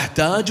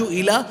 نحتاج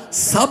إلى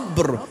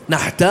صبر،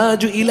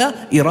 نحتاج إلى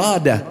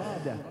إرادة.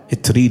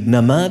 تريد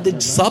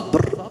نماذج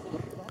صبر،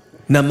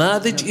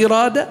 نماذج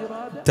إرادة؟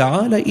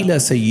 تعال إلى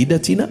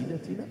سيدتنا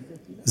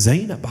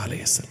زينب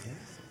عليه السلام.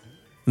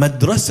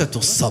 مدرسة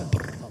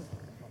الصبر،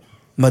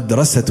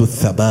 مدرسة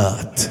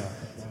الثبات،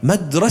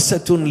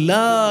 مدرسة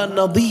لا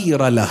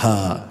نظير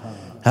لها.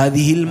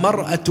 هذه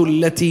المرأة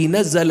التي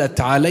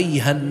نزلت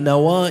عليها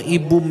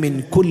النوائب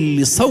من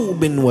كل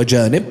صوب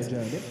وجانب،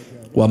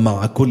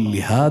 ومع كل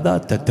هذا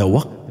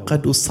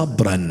تتوقد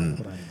صبرا،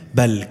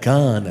 بل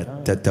كانت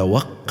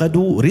تتوقد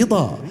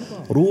رضا.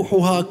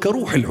 روحها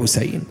كروح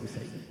الحسين،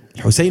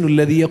 الحسين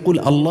الذي يقول: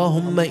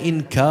 اللهم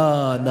إن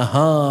كان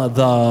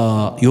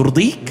هذا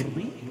يرضيك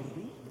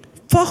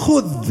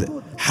فخذ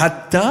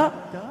حتى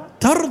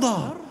ترضى.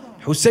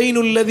 حسين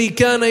الذي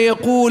كان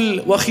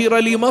يقول: وخر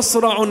لي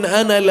مصرع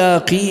أنا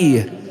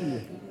لاقيه،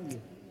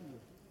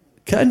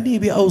 كأني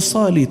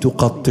بأوصالي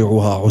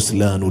تقطعها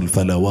عسلان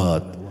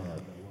الفلوات،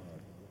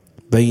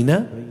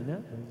 بين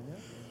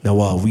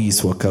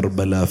نواويس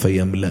وكربلاء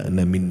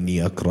فيملأن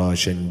مني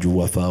أكراشا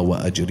جوفا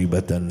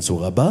وأجربة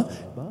سغبا.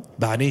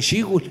 بعدين شي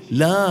يقول: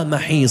 لا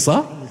محيص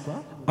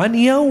عن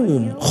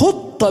يوم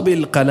خط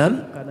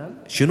بالقلم.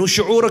 شنو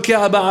شعورك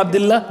يا أبا عبد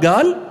الله؟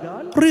 قال: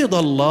 رضا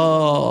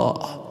الله،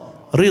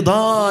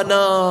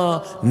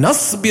 رضانا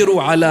نصبر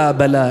على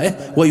بلائه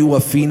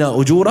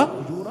ويوفينا أجور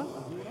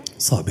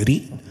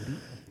صابرين.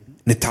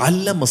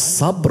 نتعلم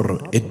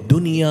الصبر.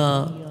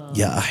 الدنيا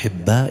يا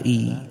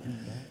أحبائي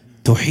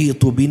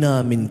تحيط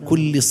بنا من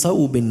كل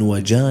صوب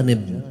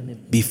وجانب،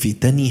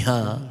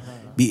 بفتنها،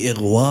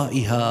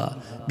 بإغوائها،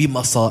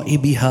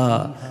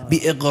 بمصائبها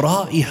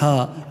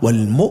بإغرائها،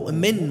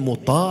 والمؤمن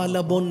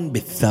مطالب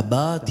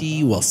بالثبات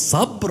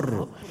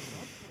والصبر.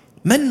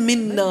 من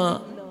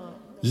منا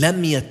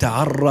لم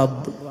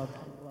يتعرض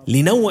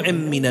لنوع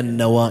من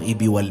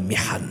النوائب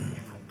والمحن؟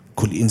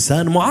 كل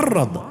إنسان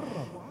معرض،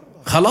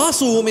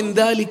 خلاصه من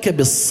ذلك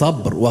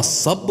بالصبر،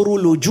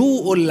 والصبر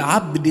لجوء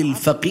العبد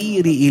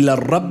الفقير إلى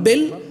الرب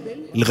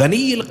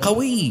الغني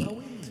القوي.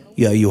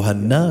 يا أيها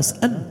الناس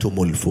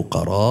أنتم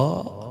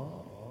الفقراء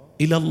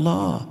إلى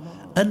الله،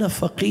 أنا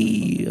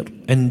فقير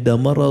عند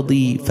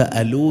مرضي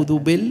فألوذ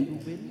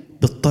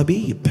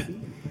بالطبيب،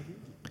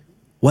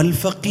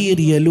 والفقير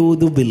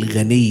يلوذ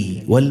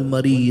بالغني،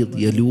 والمريض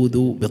يلوذ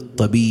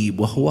بالطبيب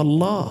وهو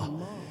الله.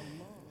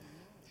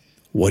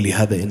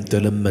 ولهذا أنت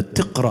لما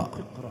تقرأ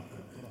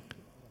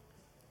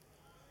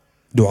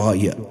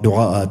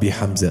دعاء أبي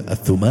حمزة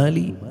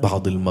الثمالي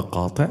بعض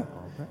المقاطع: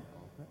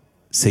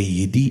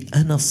 سيدي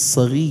أنا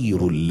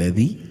الصغير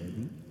الذي،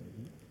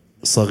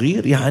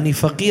 صغير يعني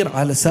فقير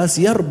على أساس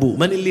يربو،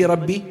 من اللي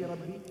يربي؟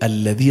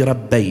 الذي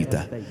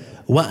ربيته.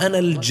 وأنا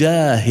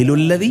الجاهل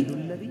الذي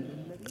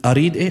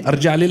أريد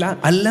أرجع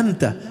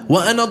علمته.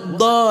 وأنا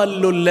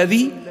الضال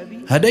الذي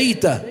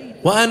هديته.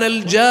 وأنا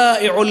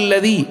الجائع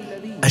الذي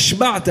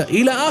أشبعته،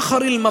 إلى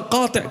آخر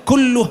المقاطع،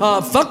 كلها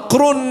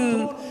فقر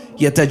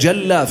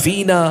يتجلى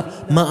فينا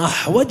ما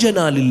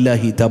أحوجنا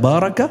لله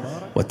تبارك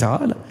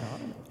وتعالى.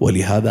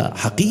 ولهذا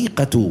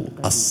حقيقة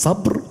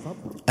الصبر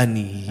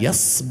أن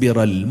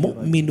يصبر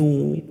المؤمن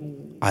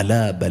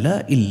على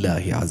بلاء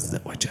الله عز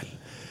وجل.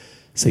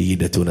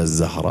 سيدتنا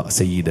الزهراء،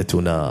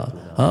 سيدتنا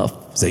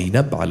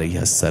زينب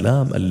عليها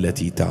السلام،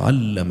 التي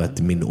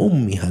تعلمت من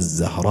أمها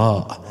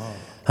الزهراء،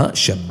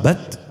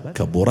 شبت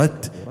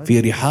كبرت في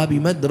رحاب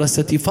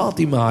مدرسة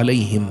فاطمة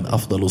عليهم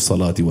أفضل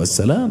الصلاة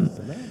والسلام.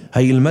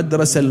 هي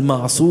المدرسة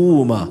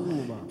المعصومة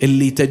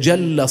اللي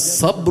تجلى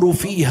الصبر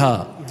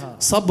فيها،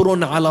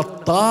 صبر على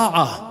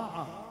الطاعة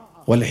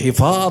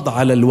والحفاظ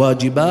على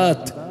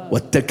الواجبات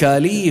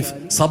والتكاليف،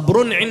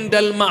 صبر عند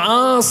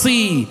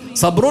المعاصي،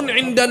 صبر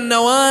عند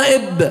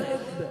النوائب.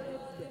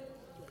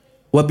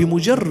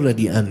 وبمجرد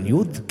أن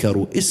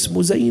يذكر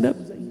اسم زينب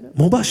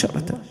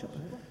مباشرة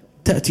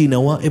تأتي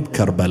نوائب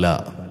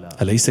كربلاء،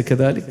 أليس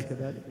كذلك؟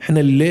 احنا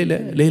الليلة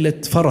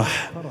ليلة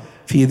فرح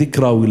في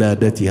ذكرى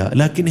ولادتها،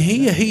 لكن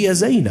هي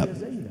زينب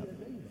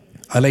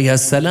عليها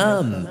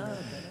السلام.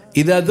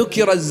 إذا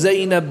ذكرت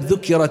زينب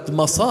ذكرت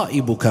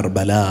مصائب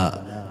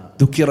كربلاء،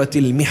 ذكرت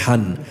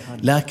المحن.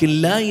 لكن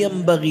لا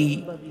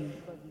ينبغي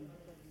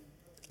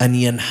أن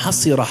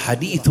ينحصر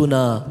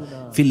حديثنا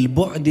في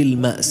البعد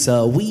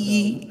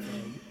المأساوي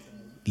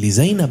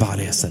لزينب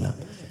عليه السلام.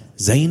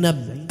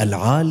 زينب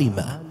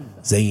العالمة،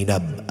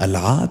 زينب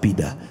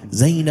العابدة،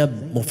 زينب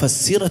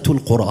مفسرة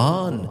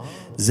القرآن،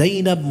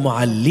 زينب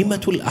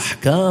معلمة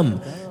الأحكام،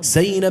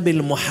 زينب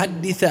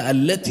المحدثة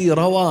التي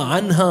روى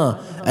عنها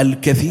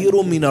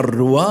الكثير من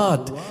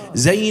الرواة،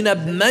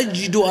 زينب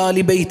مجد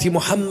آل بيت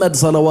محمد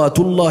صلوات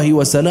الله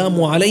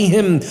وسلامه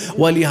عليهم.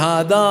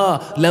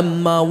 ولهذا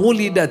لما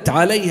ولدت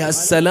عليها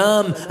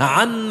السلام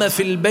عم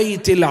في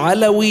البيت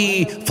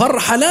العلوي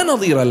فرحة لا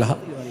نظير لها.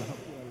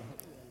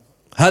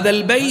 هذا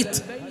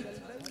البيت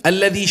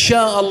الذي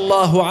شاء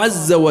الله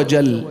عز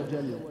وجل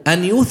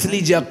أن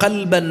يثلج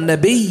قلب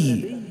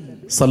النبي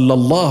صلى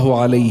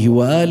الله عليه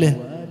وآله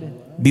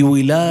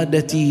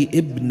بولادة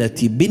ابنة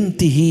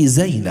بنته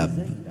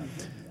زينب،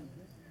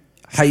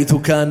 حيث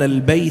كان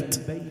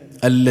البيت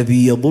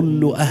الذي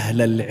يظل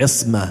أهل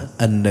العصمة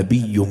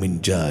النبي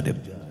من جانب،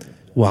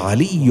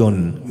 وعلي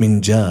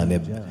من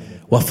جانب،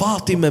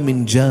 وفاطمة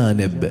من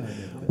جانب،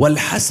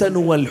 والحسن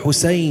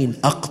والحسين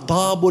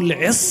أقطاب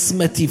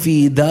العصمة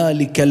في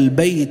ذلك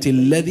البيت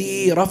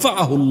الذي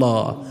رفعه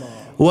الله.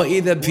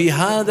 وإذا في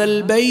هذا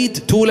البيت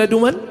تولد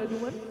من؟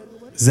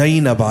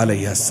 زينب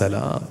عليها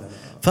السلام.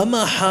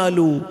 فما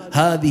حال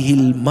هذه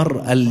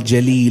المرأة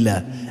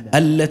الجليلة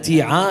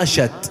التي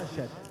عاشت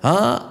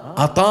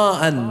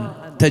عطاء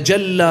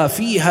تجلى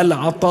فيها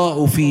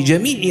العطاء في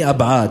جميع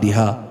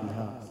أبعادها؟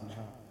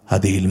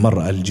 هذه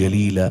المرأة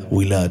الجليلة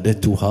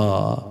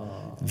ولادتها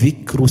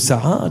ذكر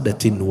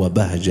سعادة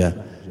وبهجة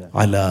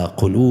على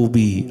قلوب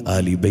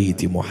آل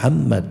بيت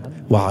محمد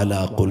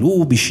وعلى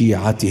قلوب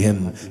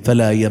شيعتهم.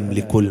 فلا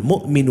يملك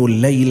المؤمن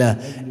الليلة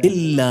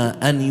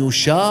إلا أن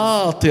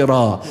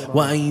يشاطر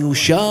وأن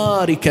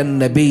يشارك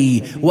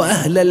النبي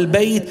وأهل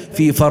البيت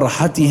في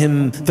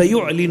فرحتهم،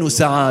 فيعلن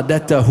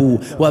سعادته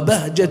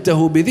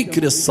وبهجته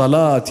بذكر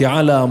الصلاة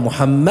على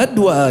محمد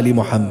وآل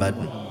محمد.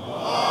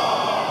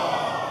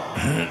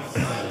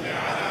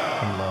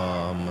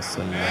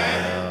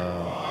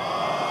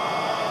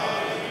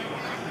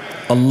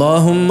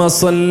 اللهم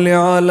صل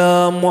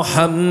على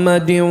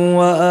محمد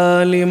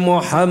وآل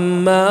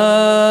محمد.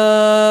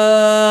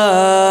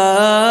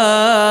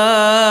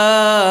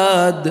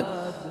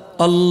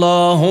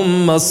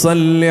 اللهم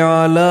صل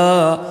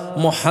على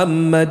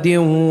محمد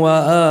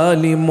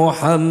وآل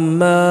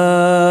محمد.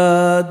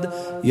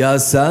 يا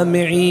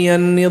سامعي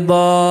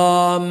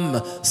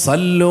النظام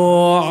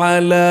صلوا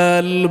على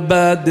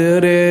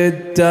البدر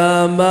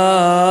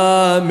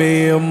التمام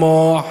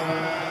محمد.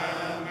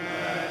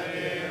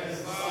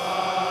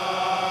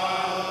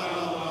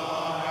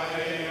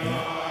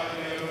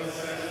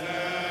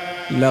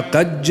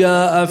 لقد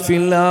جاء في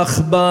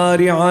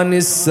الأخبار عن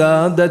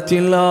السادة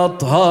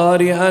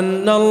الأطهار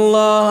أن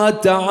الله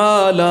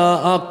تعالى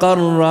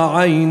أقر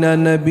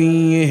عين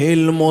نبيه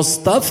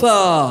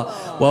المصطفى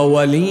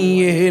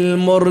ووليه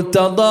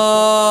المرتضى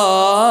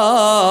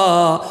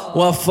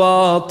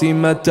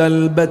وفاطمة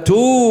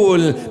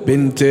البتول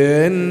بنت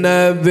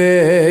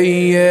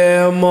النبي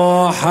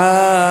محمد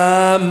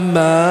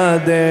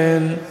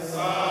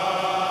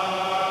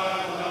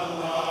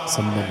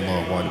صلى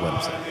الله عليه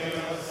وسلم.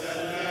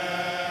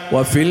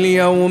 وفي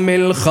اليوم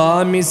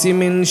الخامس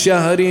من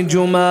شهر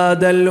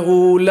جمادى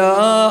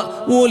الأولى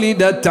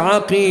ولدت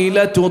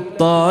عقيلة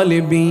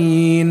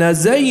الطالبين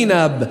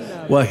زينب،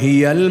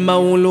 وهي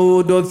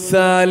المولود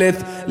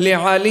الثالث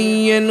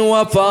لعلي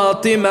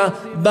وفاطمة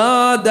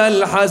بعد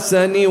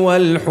الحسن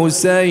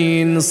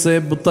والحسين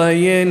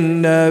صبطي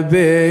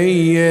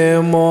النبي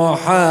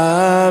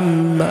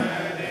محمد.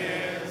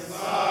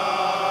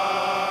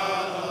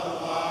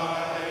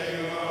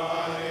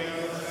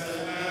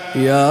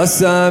 يا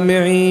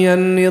سامعي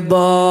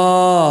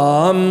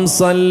النظام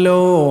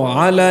صلوا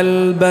على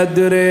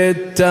البدر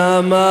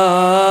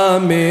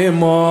التمام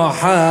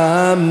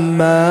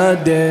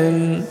محمد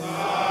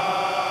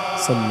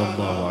صلى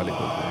الله عليه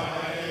وسلم.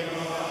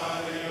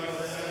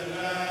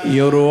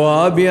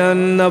 يروى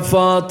بأن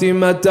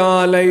فاطمة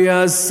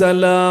عليها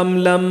السلام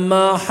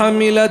لما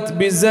حملت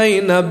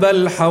بزينب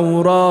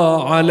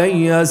الحوراء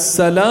عليها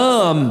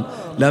السلام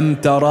لم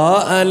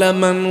ترى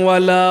ألما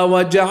ولا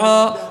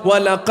وجعا،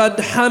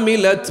 ولقد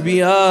حملت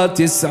بها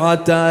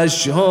 9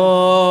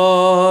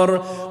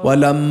 أشهر.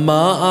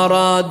 ولما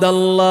أراد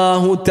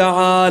الله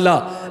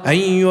تعالى أن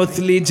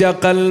يثلج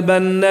قلب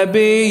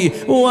النبي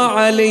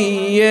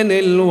وعلي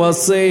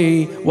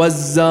الوصي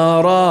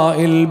والزهراء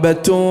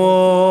البتول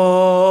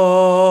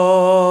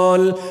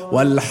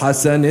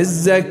والحسن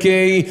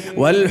الزكي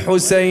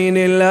والحسين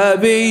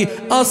الأبي،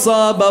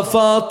 أصاب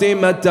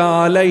فاطمة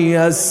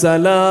عليها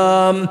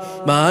السلام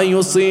ما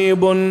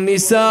يصيب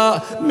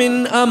النساء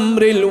من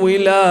أمر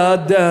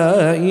الولادة،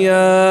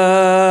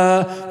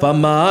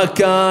 فما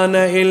كان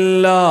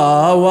إلا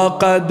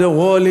وقد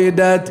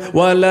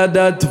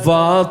ولدت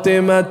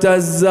فاطمة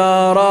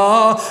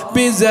الزهراء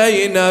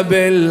بزينب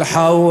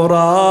الحوراء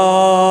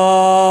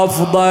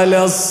أفضل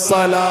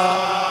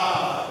الصلاة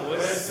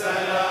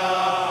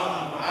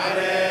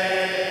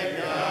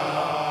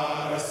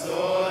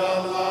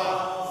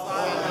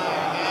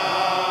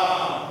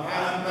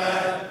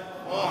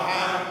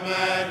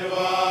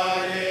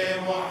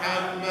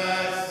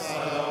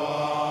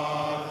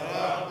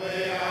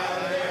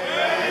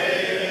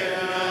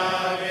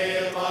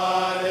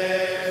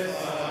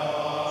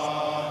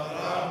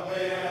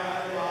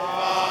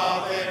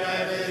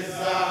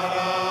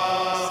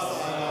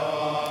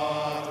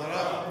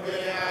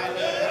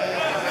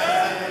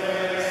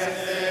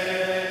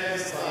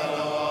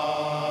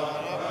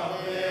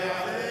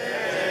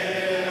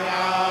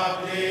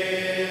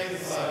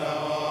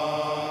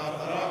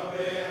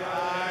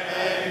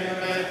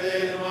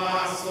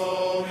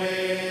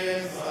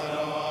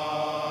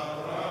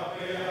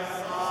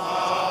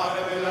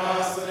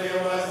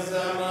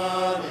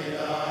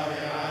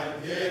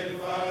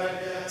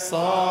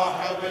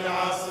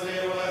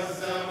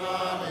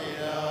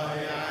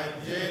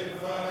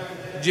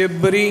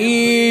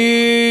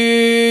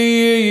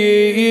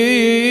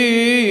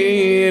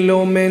جبريل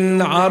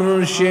من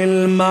عرش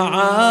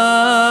المعالي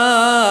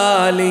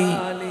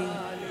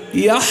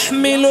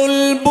يحمل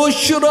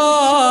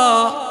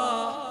البشرى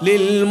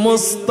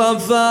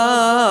للمصطفى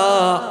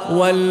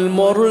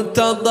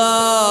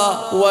والمرتضى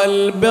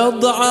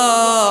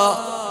والبضعة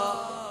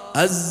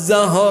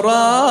الزهراء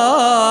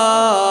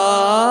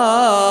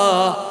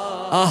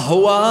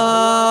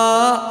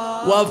أهوى،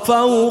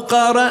 وفوق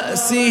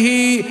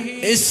رأسه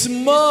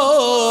اسم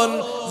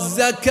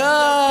زكاء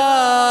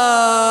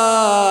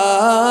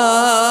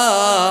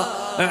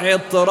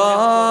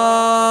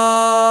عطراء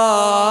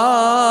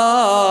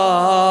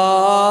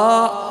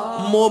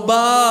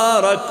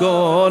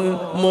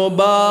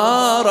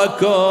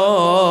مبارك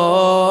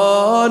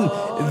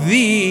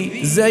ذي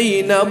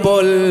زينب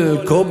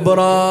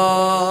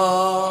الكبرى.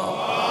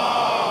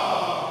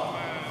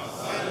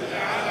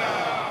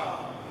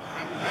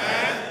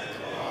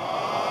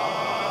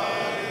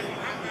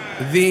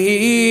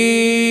 ذي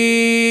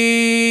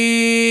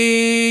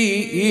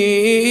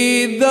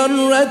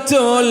ذرة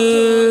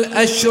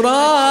الأشراف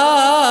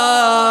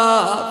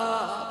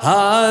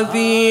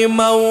هذه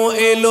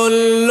موئل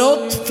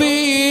اللطف،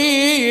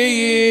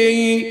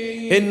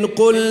 إن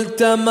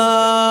قلت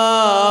ما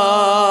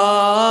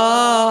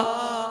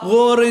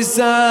غرس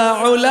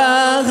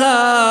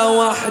علاها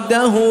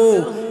وحده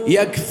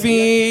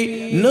يكفي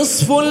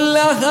نصف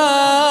لها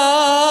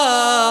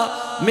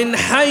من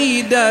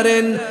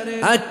حيدر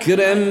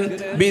أكرم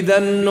بذا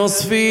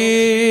النصف،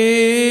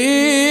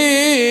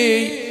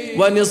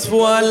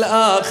 ونصفها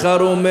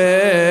الآخر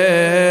من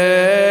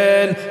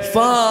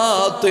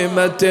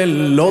فاطمة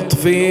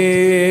اللطف.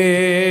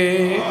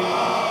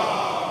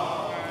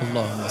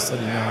 اللهم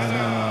صل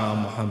على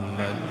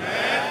محمد.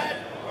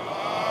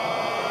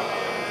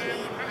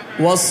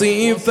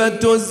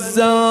 وصيفة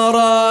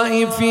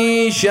الزهراء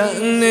في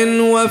شأن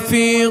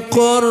وفي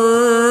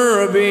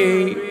قرب،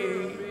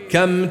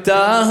 كم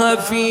تاه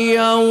في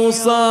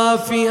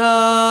أوصافها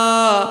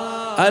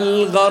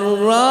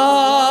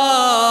الغراء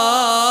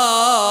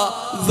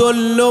ذو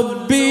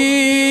اللب،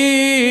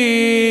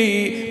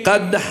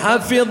 قد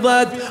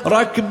حفظت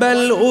ركب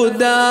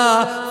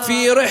الهدى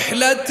في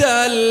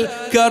رحلة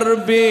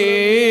الكرب،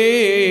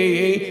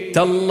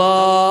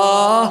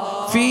 تالله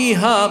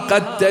فيها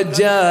قد تجلت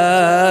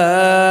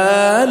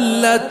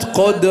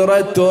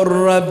قدرة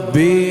الرب.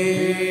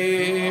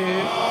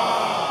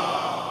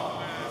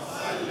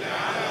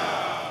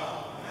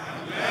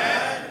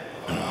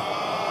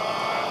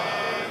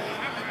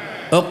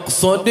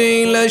 اقصد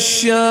إلى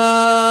الشام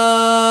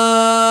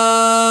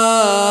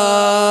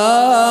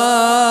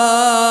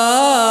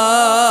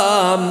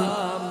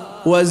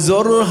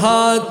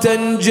وزرها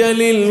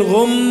تنجلي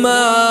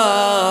الغمة.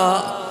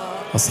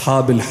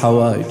 أصحاب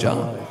الحوائج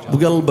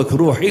بقلبك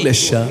روح إلى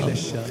الشام،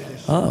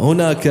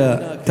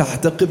 هناك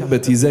تحت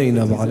قبة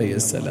زينب عليه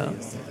السلام.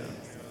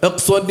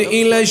 اقصد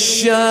إلى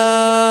الشام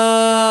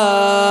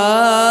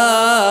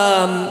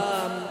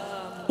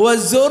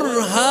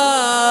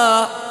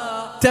وزرها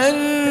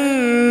تنجلي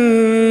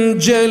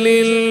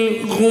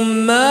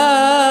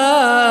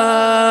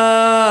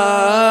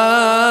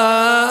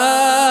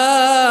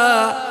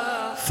الغماء،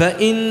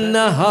 فإن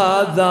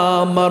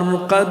هذا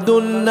مرقد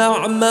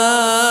النعماء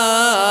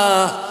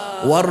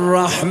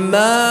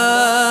والرحماء.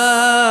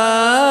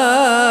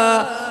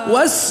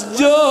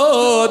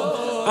 واسجد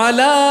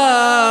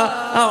على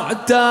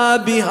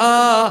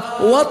أعتابها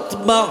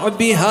واطبع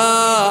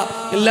بها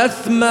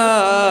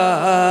لثما،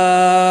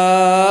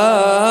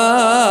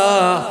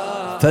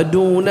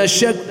 فدون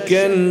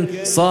شك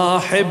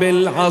صاحب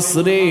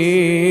العصر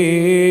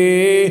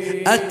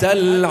أتى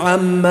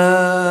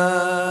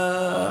العماء.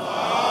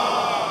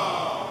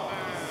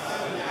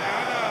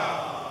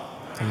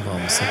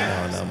 اللهم صل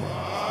على محمد.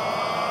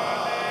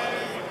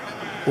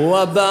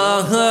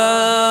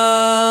 وباها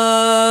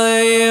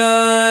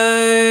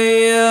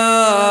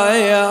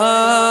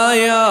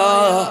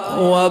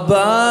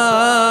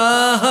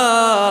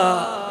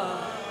وباها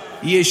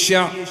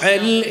يشع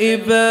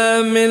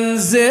الإبا من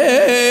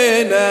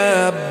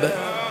زينب،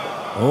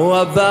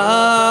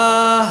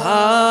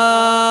 وباها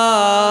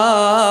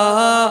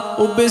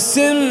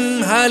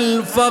وباسمها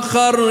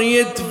الفخر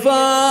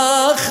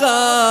يتفاخر،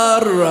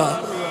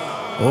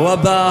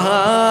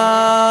 وباها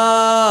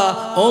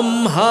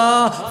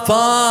أمها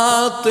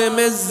فاطم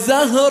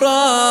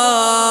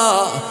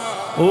الزهراء،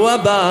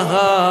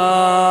 وباها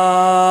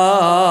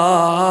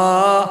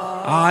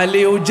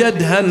علي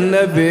وجدها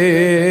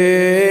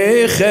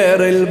النبي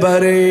خير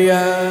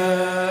البرية.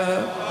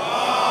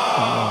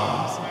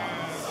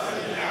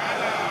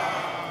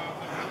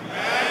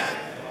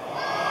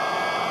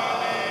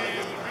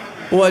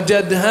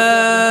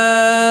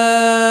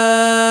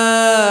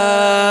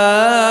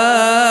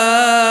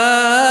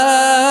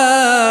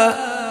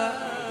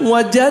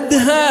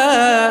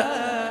 وجدها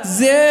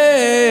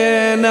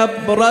زينب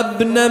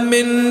ربنا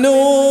من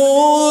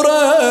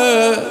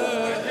نوره،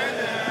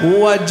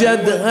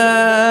 وجدها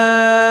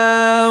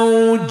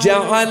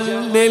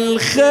وجعل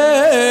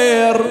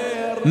للخير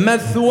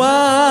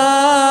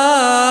مثواها،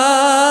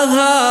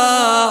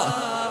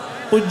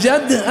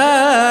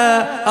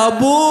 وجدها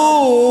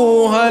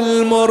أبوها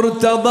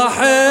المرتضى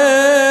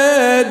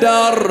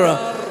حيدر،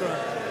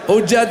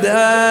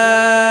 وجدها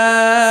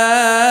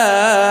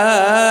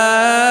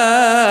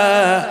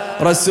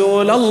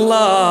رسول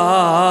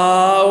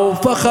الله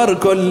وفخر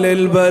كل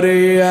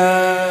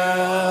البرية.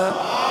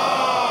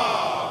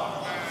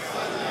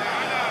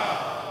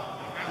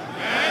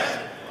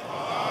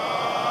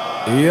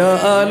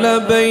 يا آل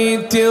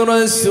بيت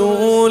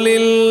رسول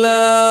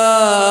الله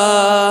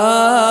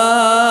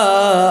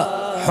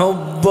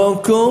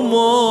حبكم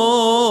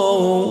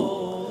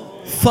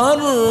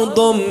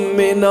فرض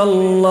من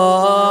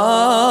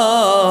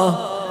الله،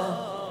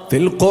 في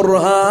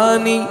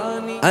القرآن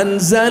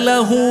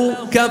أنزله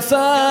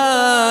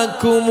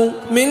كفاكم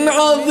من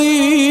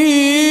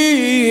عظيم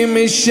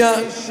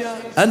الشأن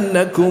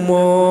أنكم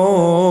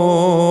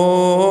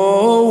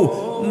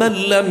من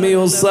لم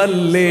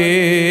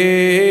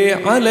يصلي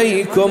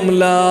عليكم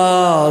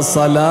لا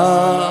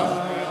صلاة.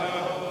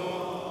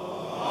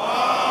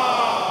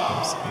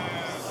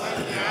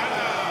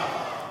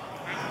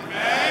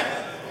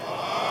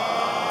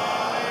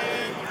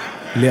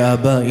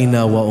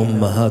 لآبائنا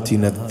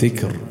وأمهاتنا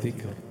الذكر،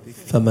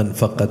 فمن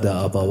فقد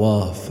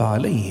أبواه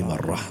فعليهما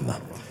الرحمة،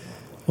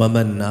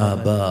 ومن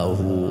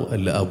آباؤه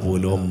الأب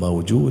والأم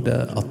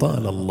موجودة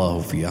أطال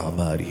الله في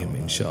أعمارهم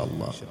إن شاء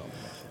الله.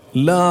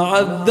 لا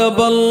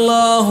عذب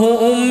الله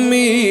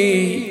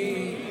أمي،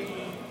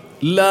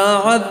 لا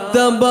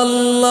عذب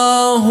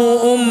الله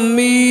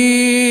أمي،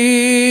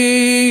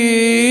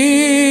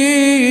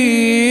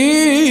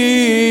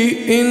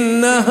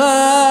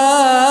 إنها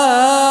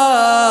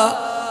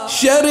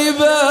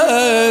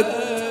شربت.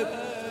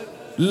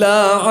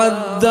 لا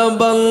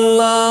عذب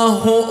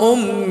الله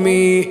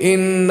أمي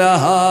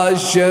إنها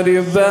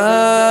شربت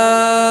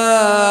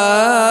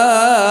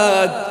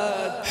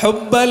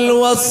حب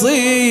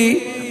الوصي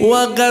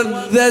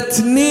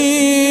وغذتني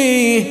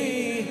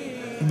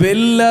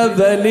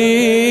باللبن،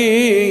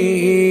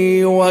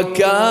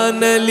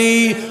 وكان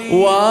لي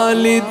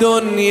والد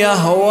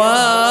يهوى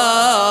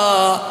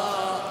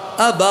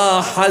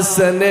أبا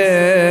حسن،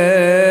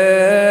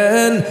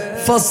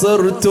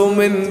 فصرت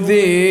من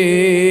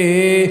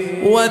ذي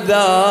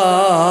وذا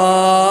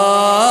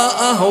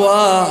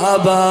أهوى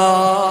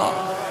أبا.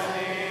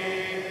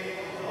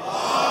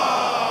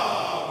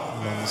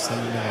 اللهم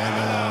صل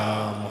على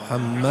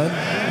محمد.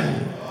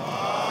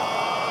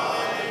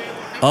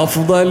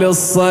 أفضل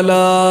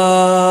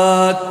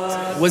الصلاة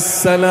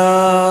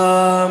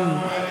والسلام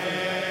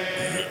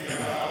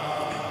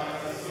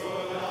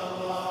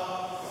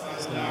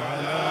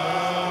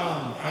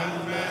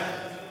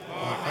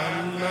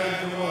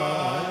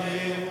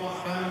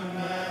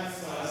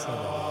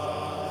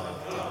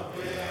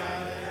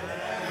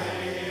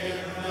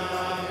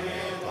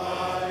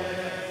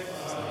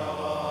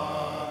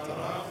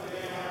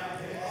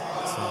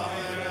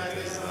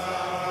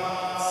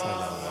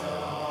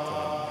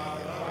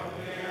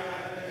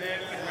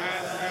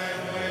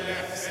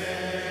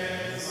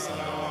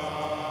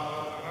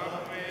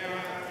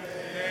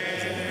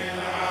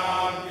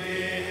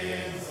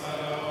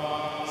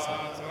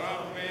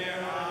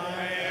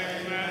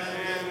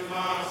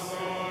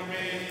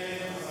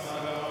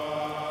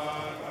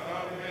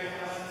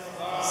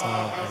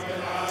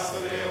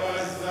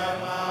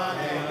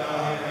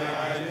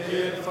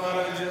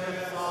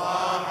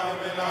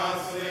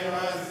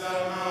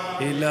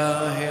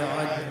إلهي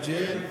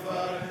عجل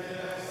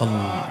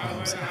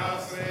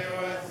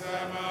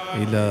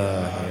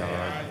إلهي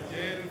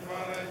عجل.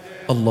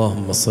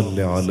 اللهم صل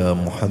على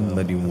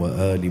محمد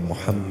وآل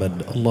محمد.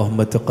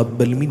 اللهم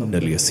تقبل منا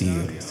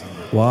اليسير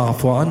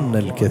واعف عنا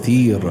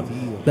الكثير.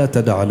 لا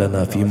تدع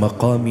لنا في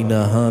مقامنا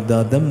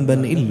هذا ذنبا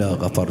إلا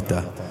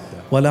غفرته،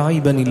 ولا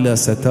عيبا إلا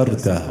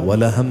سترته،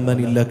 ولا هما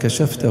إلا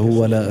كشفته،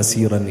 ولا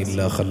أسيرا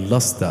إلا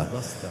خلصته،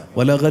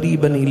 ولا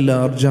غريبا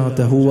إلا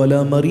أرجعته،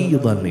 ولا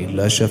مريضا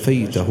إلا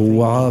شفيته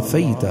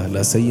وعافيته،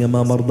 لا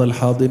سيما مرضى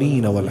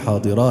الحاضرين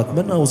والحاضرات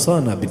من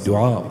أوصانا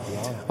بالدعاء.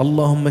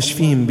 اللهم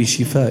اشفهم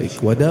بشفائك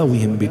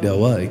وداوهم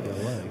بدوائك،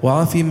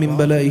 وعافهم من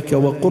بلائك،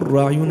 وقر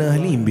أعين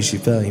أهلهم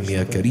بشفائهم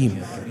يا كريم.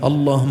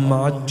 اللهم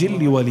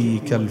عجل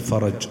لوليك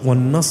الفرج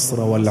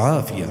والنصر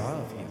والعافية،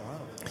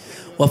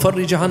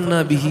 وفرج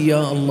عنا به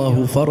يا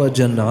الله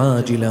فرجا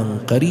عاجلا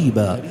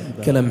قريبا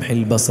كلمح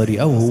البصر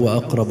أو هو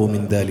أقرب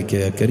من ذلك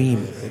يا كريم.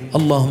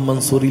 اللهم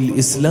انصر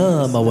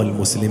الإسلام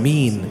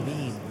والمسلمين،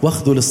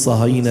 واخذل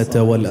الصهاينة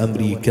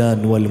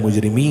والأمريكان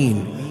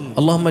والمجرمين.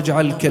 اللهم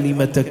اجعل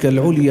كلمتك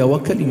العليا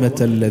وكلمة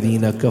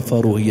الذين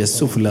كفروا هي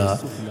السفلى.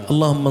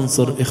 اللهم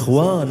انصر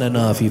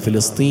إخواننا في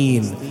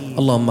فلسطين،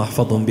 اللهم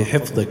احفظهم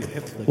بحفظك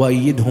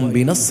وأيدهم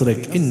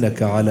بنصرك،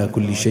 إنك على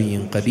كل شيء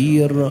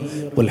قدير.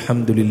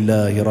 والحمد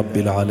لله رب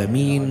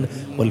العالمين.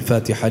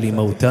 والفاتحة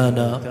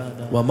لموتانا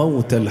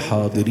وموت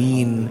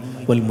الحاضرين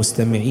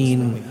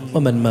والمستمعين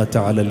ومن مات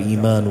على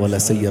الإيمان، ولا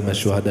سيما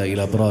الشهداء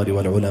الأبرار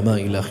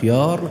والعلماء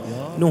الأخيار.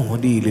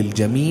 نهدي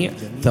للجميع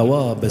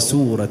ثواب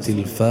سورة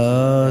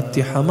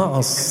الفاتحة مع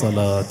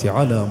الصلاة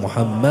على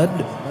محمد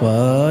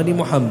وآل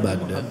محمد.